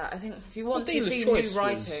like that. I think if you want to Dealer's see Choice new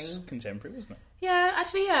writing, was contemporary, wasn't it? yeah,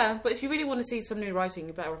 actually, yeah. But if you really want to see some new writing,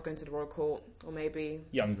 you're better off going to the Royal Court or maybe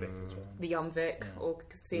Young Vic as well. the Young Vic or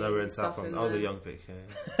seeing No, we're in stuff South in London. Oh, the Young Vic.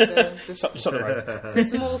 the, the, Sorry, right. the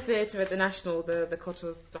small theatre at the National, the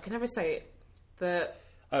Cotswold. I can never say it. The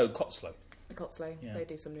Oh, Cotslow. Cotslow. Yeah. They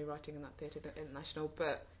do some new writing in that theatre at the National,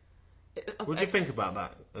 but What do you think about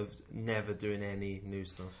that, of never doing any new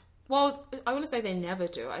stuff? Well, I want to say they never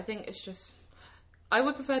do. I think it's just... I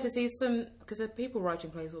would prefer to see some... Because there are people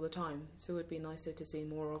writing plays all the time, so it would be nicer to see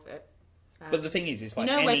more of it. But the thing is, it's like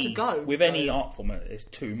know where to go. With any art form, there's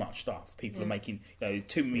too much stuff. People are making,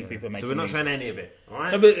 too many people are making. So we're not showing any of it, all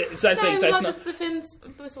right? No, but so it's like not. the Finns...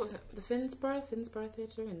 What was it? The Finsborough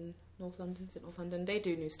Theatre in North London. Is it North London? They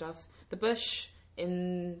do new stuff. The Bush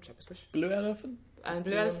in Shepherd's Bush. Blue Elephant? And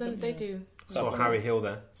Blue Elephant, they do. Saw Harry Hill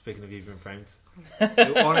there, speaking of You've Been Framed.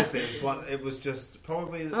 Honestly, it was just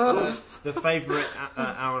probably the favourite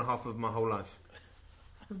hour and a half of my whole life.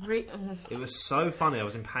 It was so funny, I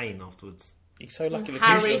was in pain afterwards. He's so lucky.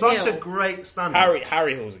 He's such a great stand-up.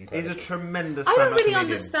 Harry Hill's incredible. He's a tremendous I stand-up don't really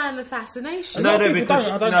comedian. understand the fascination. No, because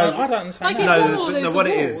I don't understand. Like he that. won all those what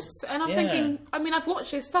it awards, is. and I'm thinking. I mean, I've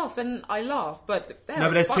watched his stuff and I laugh, but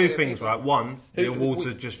but there's two things, people. right? One, the awards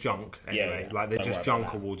are just junk. Yeah, Anyway, yeah. like they're Don't just worry junk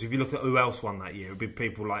about that. awards. If you look at who else won that year, it'd be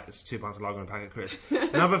people like it's £2 a lager and a packet of crisps.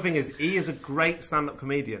 Another thing is he is a great stand-up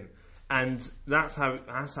comedian, and that's how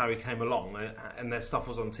he came along. And their stuff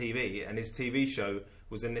was on TV, and his TV show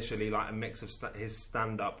was initially like a mix of his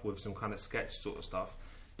stand-up with some kind of sketch sort of stuff.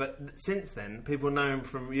 But since then, people know him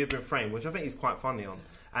from You've Been Framed, which I think he's quite funny on,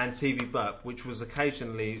 and TV Burp, which was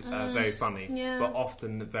occasionally very funny, but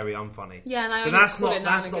often very unfunny. Yeah, and I but only that's call not it now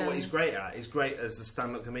that's and not what again. he's great at. He's great as a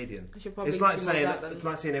stand-up comedian. I should probably It's like see more of saying that then. it's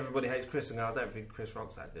like saying everybody hates Chris and go, I don't think Chris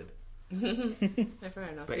Rock's that good. No, fair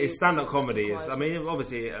enough. But his stand-up comedy is, I mean,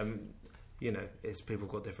 obviously, you know, it's people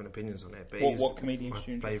got different opinions on it. But he's What comedians my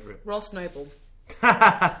do you enjoy? favourite. Ross Noble.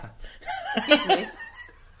 Excuse me.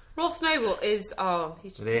 Ross Noble is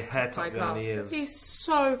he's With the hair tucked high behind class. the ears. He's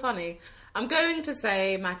so funny. I'm going to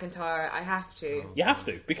say McIntyre. I have to. You have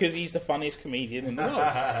to, because he's the funniest comedian in the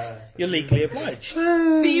world. You're legally obliged.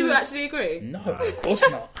 Do you actually agree? No, of course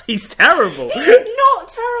not. He's terrible. He's not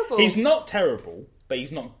terrible. He's not terrible, but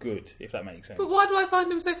he's not good, if that makes sense. But why do I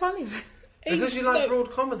find him so funny? Because you He's- like no,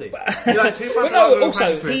 broad comedy. You like two Well, fast no, over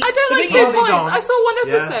also, Chris. he- I don't The like thing two is- points. on. I saw one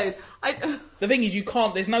Yeah. episode. The thing is,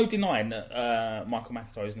 there's no denying that Michael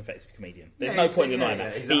McIntyre is an effective comedian. There's Yeah, no he's- point in yeah, denying yeah,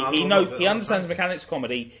 that. he's He a- knows, I'm he not- understands the mechanics of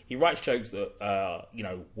comedy. He writes jokes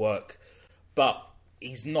that work, but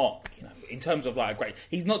he's not, in terms of like a great.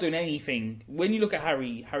 He's not doing anything. When you look at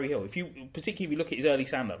Harry Hill, particularly if you look at his early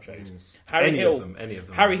stand-up shows, Any of them.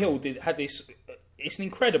 Harry Hill had this. It's an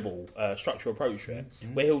incredible structural approach to it,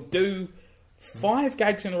 where he'll do 5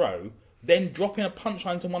 gags in a row, then drop in a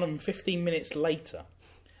punchline to one of them 15 minutes later.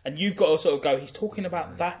 And you've got to sort of go, he's talking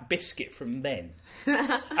about that biscuit from then.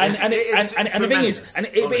 And the thing is,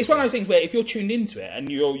 it's one of those things where if you're tuned into it and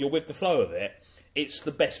you're with the flow of it, it's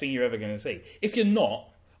the best thing you're ever going to see. If you're not,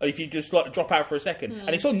 or if you just like drop out for a second, and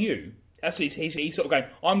it's on you, he's sort of going,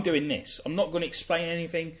 I'm doing this. I'm not going to explain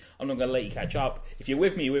anything. I'm not going to let you catch up. If you're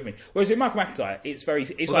with me, you're with me. Whereas with Michael McIntyre, it's Well, like,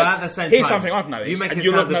 at the same here's time, something I've noticed, you make and it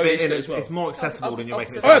you'll have sound a bit noticed it as well. it's more accessible than you're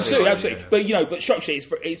making it Oh, sound. Absolutely. But structurally,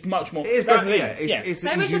 it's much more. It is, that's the but thing. yeah, it's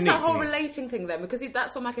Maybe it's just unique that whole to me. relating thing then, because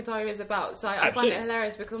that's what McIntyre is about. So I find Absolutely. it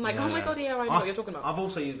hilarious because I'm like, oh my god, yeah, I know what you're talking about. I've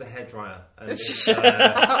also used the hairdryer. Shut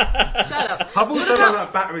up. I've also done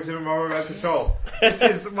that batteries in my remote control. This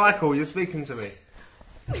is Michael. You're speaking to me.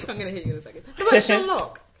 I'm going to hit you in a second. What about Sean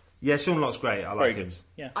Locke? Yeah, Sean Locke's great. I Very like him. good.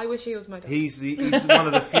 Yeah. I wish he was my dad. He's one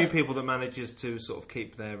of the few people that manages to sort of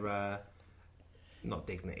keep their not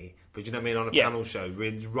dignity, but you know what I mean, on a Yeah. panel show,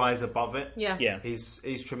 rise above it. Yeah. Yeah.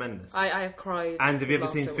 He's tremendous. I have cried. And have you ever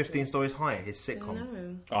laughter seen watching 15 it. Stories Higher, his sitcom?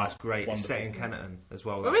 No. Oh, it's great. It's set Wonderful. in Kennerton as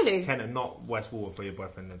well. Oh, really? Kennerton, not West Wharf where your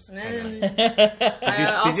boyfriend lives. No. Kennerton. I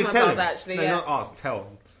asked Did you him tell about him? that actually. No, Yeah. not ask, tell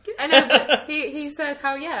him. I know, but he said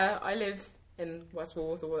how I live in West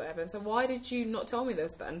Walworth or whatever. So why did you not tell me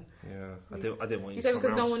this then? Yeah, I didn't want you You to said come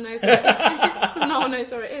because round. no one knows. Because no one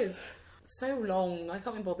knows where it is. So long. I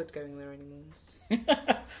can't be bothered going there anymore.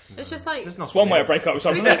 It's just like Just not It's one way to for the break up with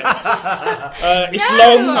someone. It's Yeah.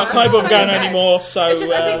 long. I can't bother going anymore. So it's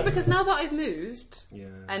just I think because now that I've moved Yeah.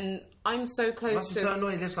 and I'm so close Must be so to.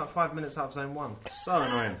 annoying. He lives like 5 minutes out of zone 1. So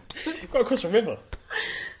annoying. you've got to cross a river.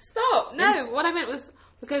 Stop! No, what I meant was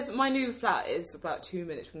because my new flat is about 2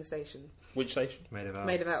 minutes from the station, Which station? Made of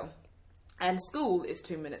Maid of El. And school is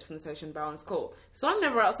 2 minutes from the station, Barons Court. So I'm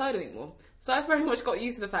never outside anymore. So I've very much got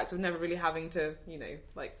used to the fact of never really having to,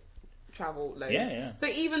 like, travel loads. Yeah, yeah. So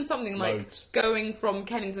even something like Loads. going from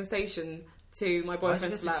Kennington Station to my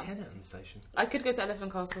boyfriend's flat. Kennerton station. I could go to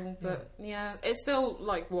Elephant Castle, but yeah, it's still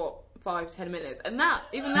like, 5-10 minutes. And that,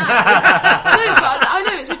 even that. No, but I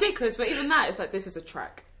know it's ridiculous, but even that, it's like, this is a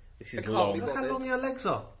track. This is I can't long. be Look how bothered. long your legs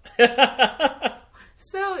are.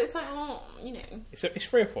 Still, it's like, oh, you know. It's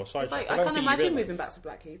 3 or 4 sides. It's like, I can't imagine moving back to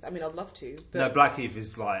Blackheath. I mean, I'd love to. But... No, Blackheath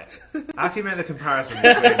is like... How can you make the comparison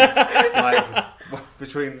between,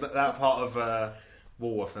 between that part of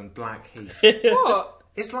Walworth and Blackheath? What?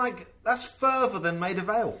 It's like, that's further than Maida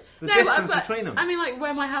Vale. The No, distance but between them. I mean, like,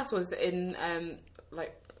 where my house was in,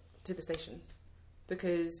 like, to the station.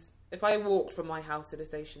 Because if I walked from my house to the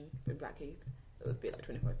station in Blackheath, it would be like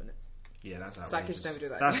 25 minutes. Yeah, that's outrageous. So I could just never do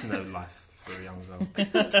that. That's no life for a young girl.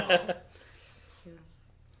 Yeah.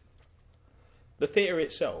 The theatre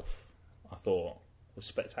itself, I thought, was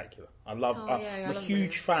spectacular. I'm a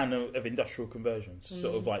huge fan of industrial conversions,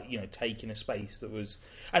 sort of like, you know, taking a space that was,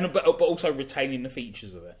 but also retaining the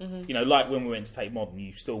features of it. You know, like when we went to Tate Modern,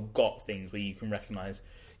 you've still got things where you can recognise,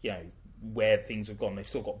 you know, where things have gone. They've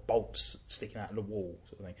still got bolts sticking out of the wall,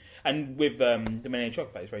 sort of thing. And with the Many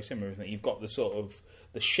Chocolate, it's very similar, isn't it? You've got the sort of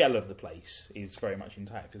the shell of the place is very much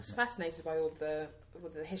intact, isn't it? Fascinated by all the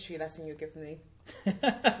history lesson you were giving me.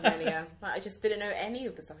 Really, yeah. Like, I just didn't know any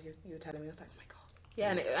of the stuff you were telling me. I was like, oh my god.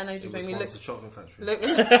 Yeah, and it just made me look. It was once a chocolate factory. Look.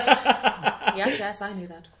 yes, I knew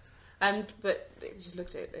that, of course. But it just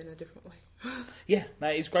looked at it in a different way. Yeah, no,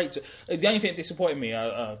 it's great. The only thing that disappointed me,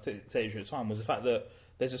 to tell you at the time, was the fact that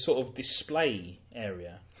there's a sort of display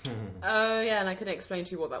area. Oh, yeah, and I couldn't explain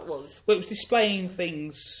to you what that was. Well, it was displaying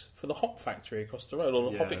things for the hop factory across the road,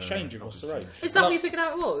 or the hop exchange across the road. Is that what you figured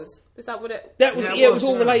out it was? Is that what it... That was, it was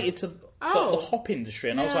all related to the hop industry,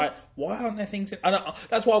 and I was Yeah. like, why aren't there things...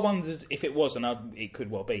 That's why I wondered if it was, and it could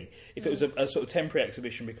well be, if it was a sort of temporary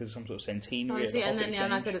exhibition because of some sort of centenary I see, of the and hop then,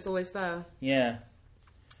 exchange. I said it's always there. Yeah.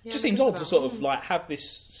 Yeah, Just I seems think odd to about- sort of like have this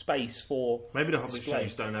space for Maybe the Hop display.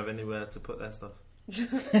 Exchange don't have anywhere to put their stuff.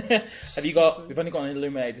 Have you got? We've only got an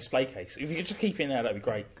illuminated display case. If you could just keep it in there, that'd be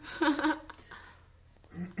great.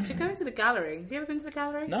 You should go into the gallery. Have you ever been to the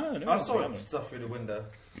gallery? No, I saw stuff through the window.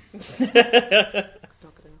 It's not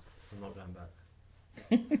good enough. I'm not going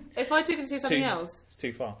back. If I took you to see something else, It's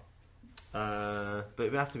too far. But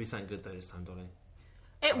it would have to be something good though this time, Dolly.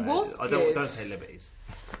 it was I good. don't say liberties.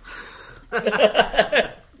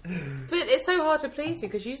 But it's so hard to please you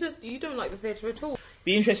because you said you don't like the theatre at all.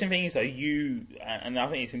 The interesting thing is, though, and I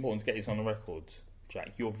think it's important to get this on the record,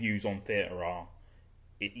 Jack. Your views on theatre are,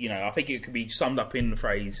 I think it could be summed up in the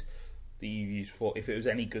phrase that you used before. If it was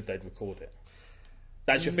any good, they'd record it.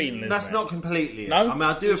 That's your feeling, isn't That's it? not completely. No? I mean,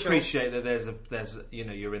 I do You sure? appreciate that there's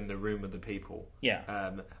you're in the room of the people.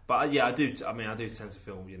 Yeah. But yeah, I do tend to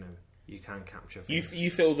feel you can capture things. You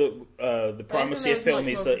feel that the primacy of there's film much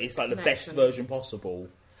is more that it's like the best connection. version possible,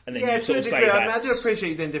 and then Yeah, you to sort a of say degree. I mean, I that's- do appreciate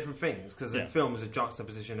you doing different things because Yeah. a film is a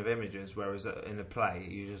juxtaposition of images, whereas in a play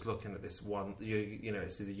you're just looking at this one.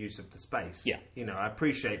 It's the use of the space. Yeah. I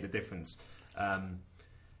appreciate the difference,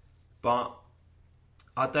 but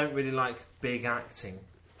I don't really like big acting.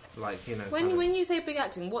 Like When you say big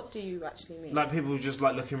acting, what do you actually mean? like people who just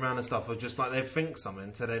like looking around and stuff, or just like they think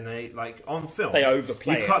something, so then they like on film They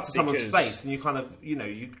overplay You cut it to someone's because- face, and you kind of you I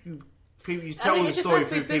tell think the it just story has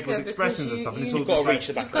to be through people's bigger expressions because and stuff, and it's you- all You've got to just reach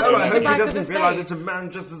the like, back You've of got the to I reach room. the hope he back of the doesn't realise stage. it's a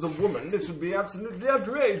man just as a woman. This would be absolutely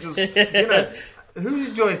outrageous. Who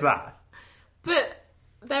enjoys that? But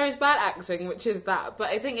there is bad acting, which is that. But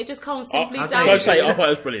I think it just comes simply I down. I'd to... say I thought it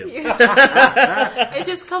was brilliant. It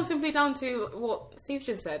just comes simply down to what Steve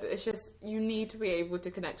just said. It's just you need to be able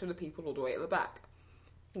to connect with the people all the way at the back.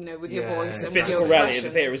 With your Yeah. voice The and with your Physical reality of expression.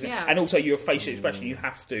 the theatre, isn't it? Yeah. And also your facial expression, you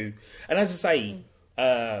have to. And as I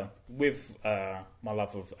say, with my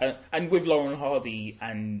love of and with Lauren Hardy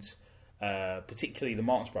and particularly the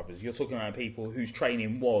Marx Brothers, you're talking about people whose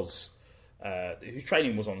training was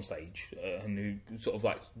on stage and who sort of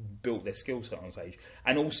like built their skill set on stage,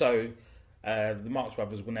 and also the Marx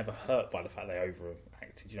Brothers were never hurt by the fact they overacted.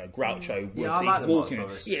 Groucho would Yeah, I like the Marx walking.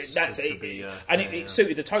 Brothers Yeah, that's to it. be, And fair, it yeah.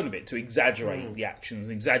 suited the tone of it to exaggerate the actions,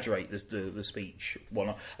 and exaggerate the speech,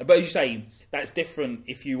 whatnot. But as you say, that's different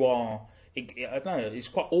if you are. I don't know. It's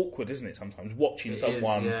quite awkward, isn't it? Sometimes watching It is,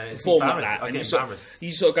 someone yeah, it's perform like embarrassing. that, I and get embarrassed.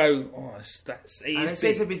 you sort of go, "Oh, that's." And it is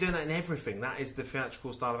seems to big." be doing that in everything. That is the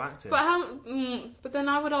theatrical style of acting. But then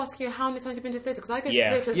I would ask you how many times you've been to theatre because I go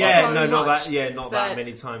Yeah. to theatre Yeah, so no, not much that. Yeah, not that that-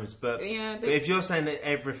 many times. But, Yeah, but if you're saying that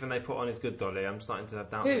everything they put on is good, Dolly, I'm starting to have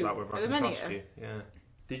doubts Who? about whether I At the can minute? trust you. Yeah.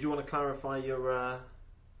 Did you want to clarify your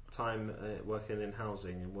time working in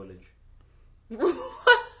housing in Woolwich?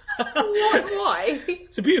 Why?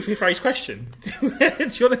 It's a beautifully phrased question. Do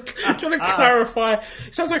you want to clarify?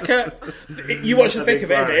 It sounds like you watch the thick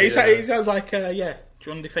of it. Innit? It sounds like yeah. Do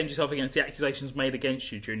you want to defend yourself against the accusations made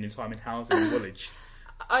against you during your time in housing in Woolwich?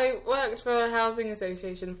 I worked for a housing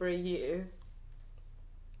association for a year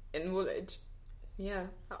in Woolwich. Yeah,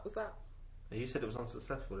 that was that. You said it was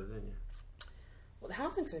unsuccessful, didn't you? What, the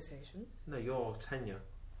housing association? No, your tenure.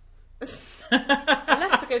 I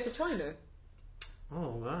left to go to China.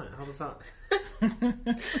 Oh, right. How was that?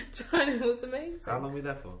 China was amazing. How long were you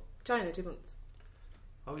there for? China, 2 months.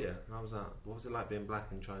 Oh, yeah. How was that? What was it like being black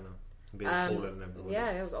in China? And being taller than everybody?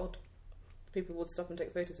 Yeah, it was odd. People would stop and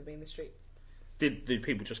take photos of me in the street. Did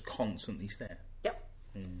people just constantly stare? Yep.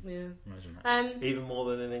 Yeah. Imagine that. Even more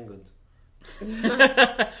than in England?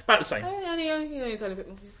 About the same. Only a tiny bit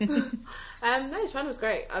more. No, China was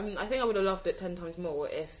great. I think I would have loved it 10 times more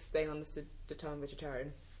if they understood the term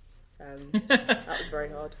vegetarian. That was very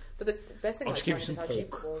hard. But the best thing I'll about just give China you is some how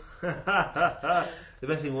cheap pork. it was. The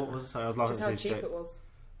best thing, what was? Sorry, I was laughing Just at how this cheap joke. it was.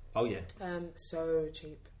 Oh, yeah. So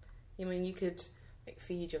cheap. I mean, you could like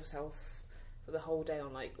feed yourself for the whole day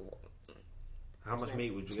on like. How much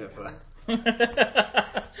meat would you get for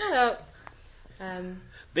that? Shut up.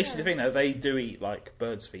 This is the thing, though. They do eat like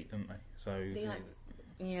birds' feet, don't they? So They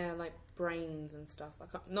like brains and stuff.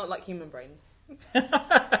 Not like human brain.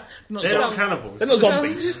 not They're not cannibals. They're not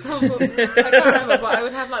zombies. I can't remember, but I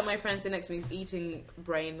would have like my friend sit next to me eating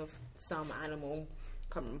brain of some animal.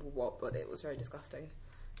 Can't remember what, but it was very disgusting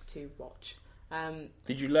to watch.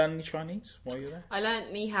 Did you learn any Chinese while you were there? I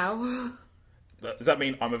learnt ni hao. Does that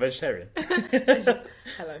mean I'm a vegetarian?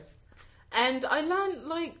 Hello. And I learnt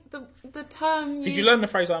like the term. Did you learn the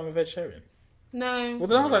phrase "I'm a vegetarian"? No. Well,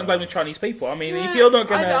 then I don't blame the Chinese people. I mean, Yeah, if you're not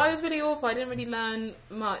gonna, I was really awful. I didn't really learn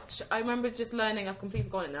much. I remember just learning. I've completely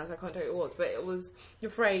forgotten it now, so I can't tell you what it was. But it was the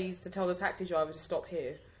phrase to tell the taxi driver to stop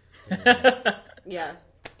here. Yeah,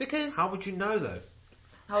 because How would you know, though?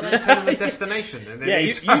 hold You on. tell them the destination and then Yeah,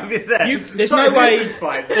 you drive you there. there's Sorry, no way. this is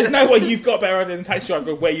fine. There's no way you've got a better idea than the taxi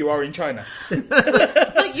driver of where you are in China.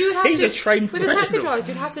 Like you have He's to, a trained with the taxi professional. drivers,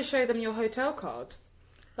 you'd have to show them your hotel card.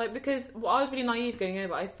 Like because I was really naive going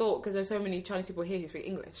over. I thought because there's so many Chinese people here who speak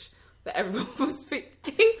English that everyone would speak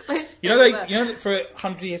English. You know, for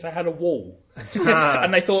 100 years they had a wall,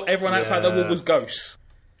 and they thought everyone outside the wall was ghosts.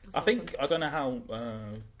 I don't know how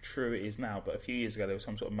true it is now, but a few years ago there was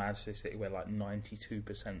some sort of mad statistic where like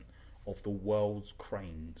 92% of the world's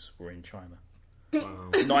cranes were in China. Wow.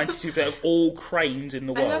 92% of all cranes in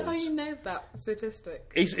the I world. love how you know that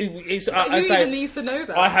statistic. It's Who I say, even needs to know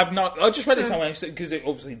that? I have not. I just read it somewhere because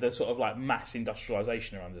obviously the sort of like mass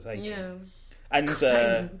industrialisation are undertaking. Yeah. And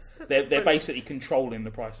Cranes. they're basically controlling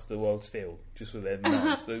the price of the world's steel just with their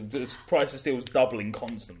nose. The price of steel is doubling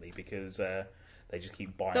constantly because they just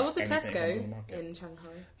keep buying. There was a anything that comes on the Tesco market. in Shanghai.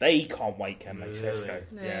 They can't wait, can they? Really? Tesco.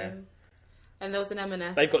 No. Yeah, And there was an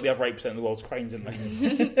M&S. they've got the other 8% of the world's cranes, haven't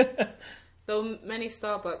they? There were many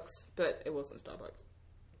Starbucks, but it wasn't Starbucks.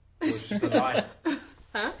 It was just a lie.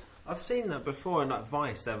 Huh? I've seen that before in like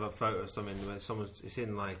Vice. They have a photo of something where it's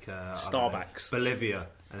in like I don't know, Starbucks. Bolivia,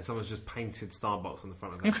 and someone's just painted Starbucks on the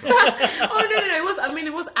front of it. Oh no!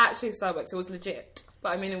 It was actually Starbucks. It was legit, but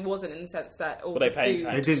I mean, it wasn't in the sense that all But they the paid food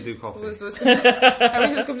tax. They didn't do coffee. was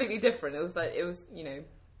everything was completely different. It was like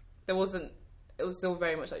there wasn't. It was still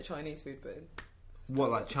very much like Chinese food, but What,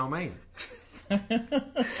 like chow mein?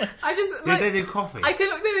 I just Did they do coffee? I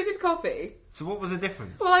couldn't. No, they did coffee. So what was the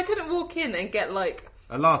difference? Well, I couldn't walk in and get like.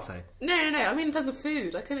 A latte? No. I mean, in terms of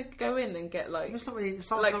food, I couldn't go in and get like It's not really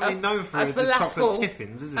Like known for a the chocolate falafel.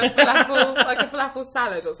 tiffins, is a it? falafel, like a falafel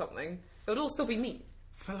salad or something. It would all still be meat.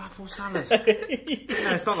 Falafel salad. No,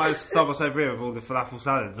 it's not like Starbucks over here with all the falafel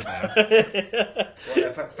salads about.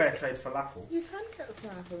 Fair trade falafel. You can get a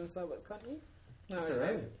falafel in Starbucks, can't you? No, I don't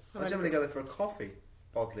know. I generally go there for a coffee,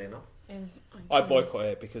 oddly enough. I boycott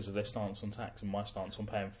it because of their stance on tax and my stance on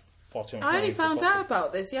paying far too much I money only for found coffee. out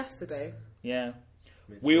about this yesterday. Yeah.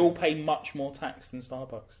 We all pay much more tax than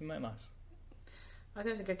Starbucks. Isn't that nice? I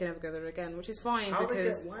don't think I can ever go there again, which is fine Why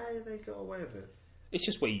because do they get away with it? It's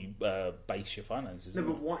just where you base your finances. No,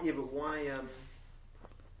 isn't but why? Yeah, but why?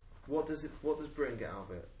 What does Britain get out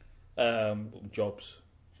of it? it? Jobs.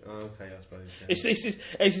 Oh, okay, I suppose. Yeah.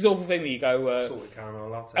 It's this awful thing where you go... salted caramel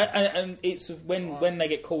latte. and it's when they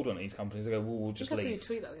get called on these companies, they go, well, we'll just because you leave.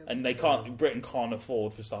 tweet that the other And they can't. Britain can't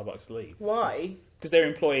afford for Starbucks to leave Why? because they're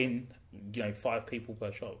employing 5 people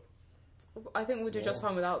per shop. I think we'll do just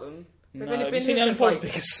fine without them. They've No, only have you been seen the here since unemployment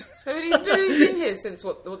like, figures? they've only been here since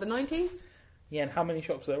what the 90s? Yeah, and how many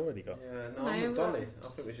shoshops have they already got? Yeah, no, I'm with Dolly. I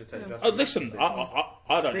think we should take Yeah. drastic Oh, listen, action.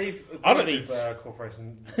 I don't. Steve, I don't need.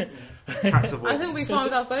 corporation tax avoidance. I think we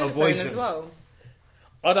found out Vodafone Avoidance. as well.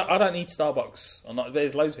 I don't need Starbucks.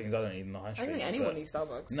 There's loads of things I don't need in the high I street. don't think anyone but- needs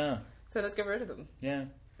Starbucks. No, So let's get rid of them. yeah.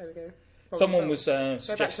 There we go. Someone so. was back to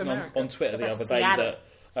suggesting America. on Twitter Go the back other to day Seattle.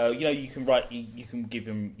 that you can write, you can give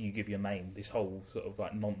your name. This whole sort of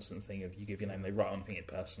like nonsense thing of you give your name, they write on, I think it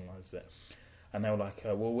personalises it. And they were like,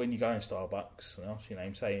 well, when you go in Starbucks, and ask your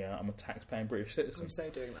name, say, I'm a tax-paying British citizen. I'm so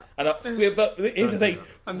doing that. And but here's the thing: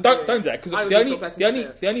 don't do that, because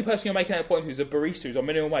the only person you're making at a point who's a barista who's on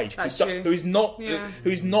minimum wage, who's not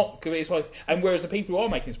committed to politics. And whereas the people who are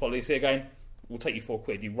making this politics, they're going, we'll take you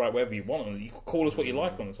 £4. You write wherever you want, and you can call us what you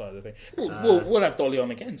like on the side of the thing. We'll have Dolly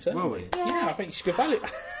on again, certainly. Will we? Yeah, I think she could value.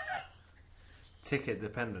 Ticket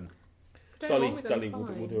dependent. Dolly,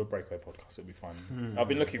 we'll do a breakaway podcast. It'll be fine. I've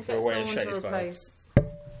been looking for a way to shake this guy.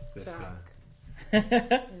 This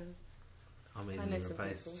guy. I'm easily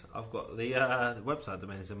replaced. I've got the website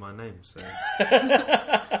domain is in my name, so.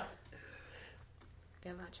 Get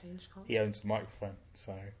that changed, can't He owns the microphone,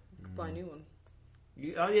 so. Buy a new one.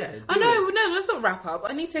 Oh yeah. No, let's not wrap up.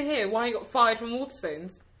 I need to hear why you got fired from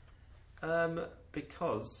Waterstones.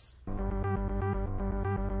 Because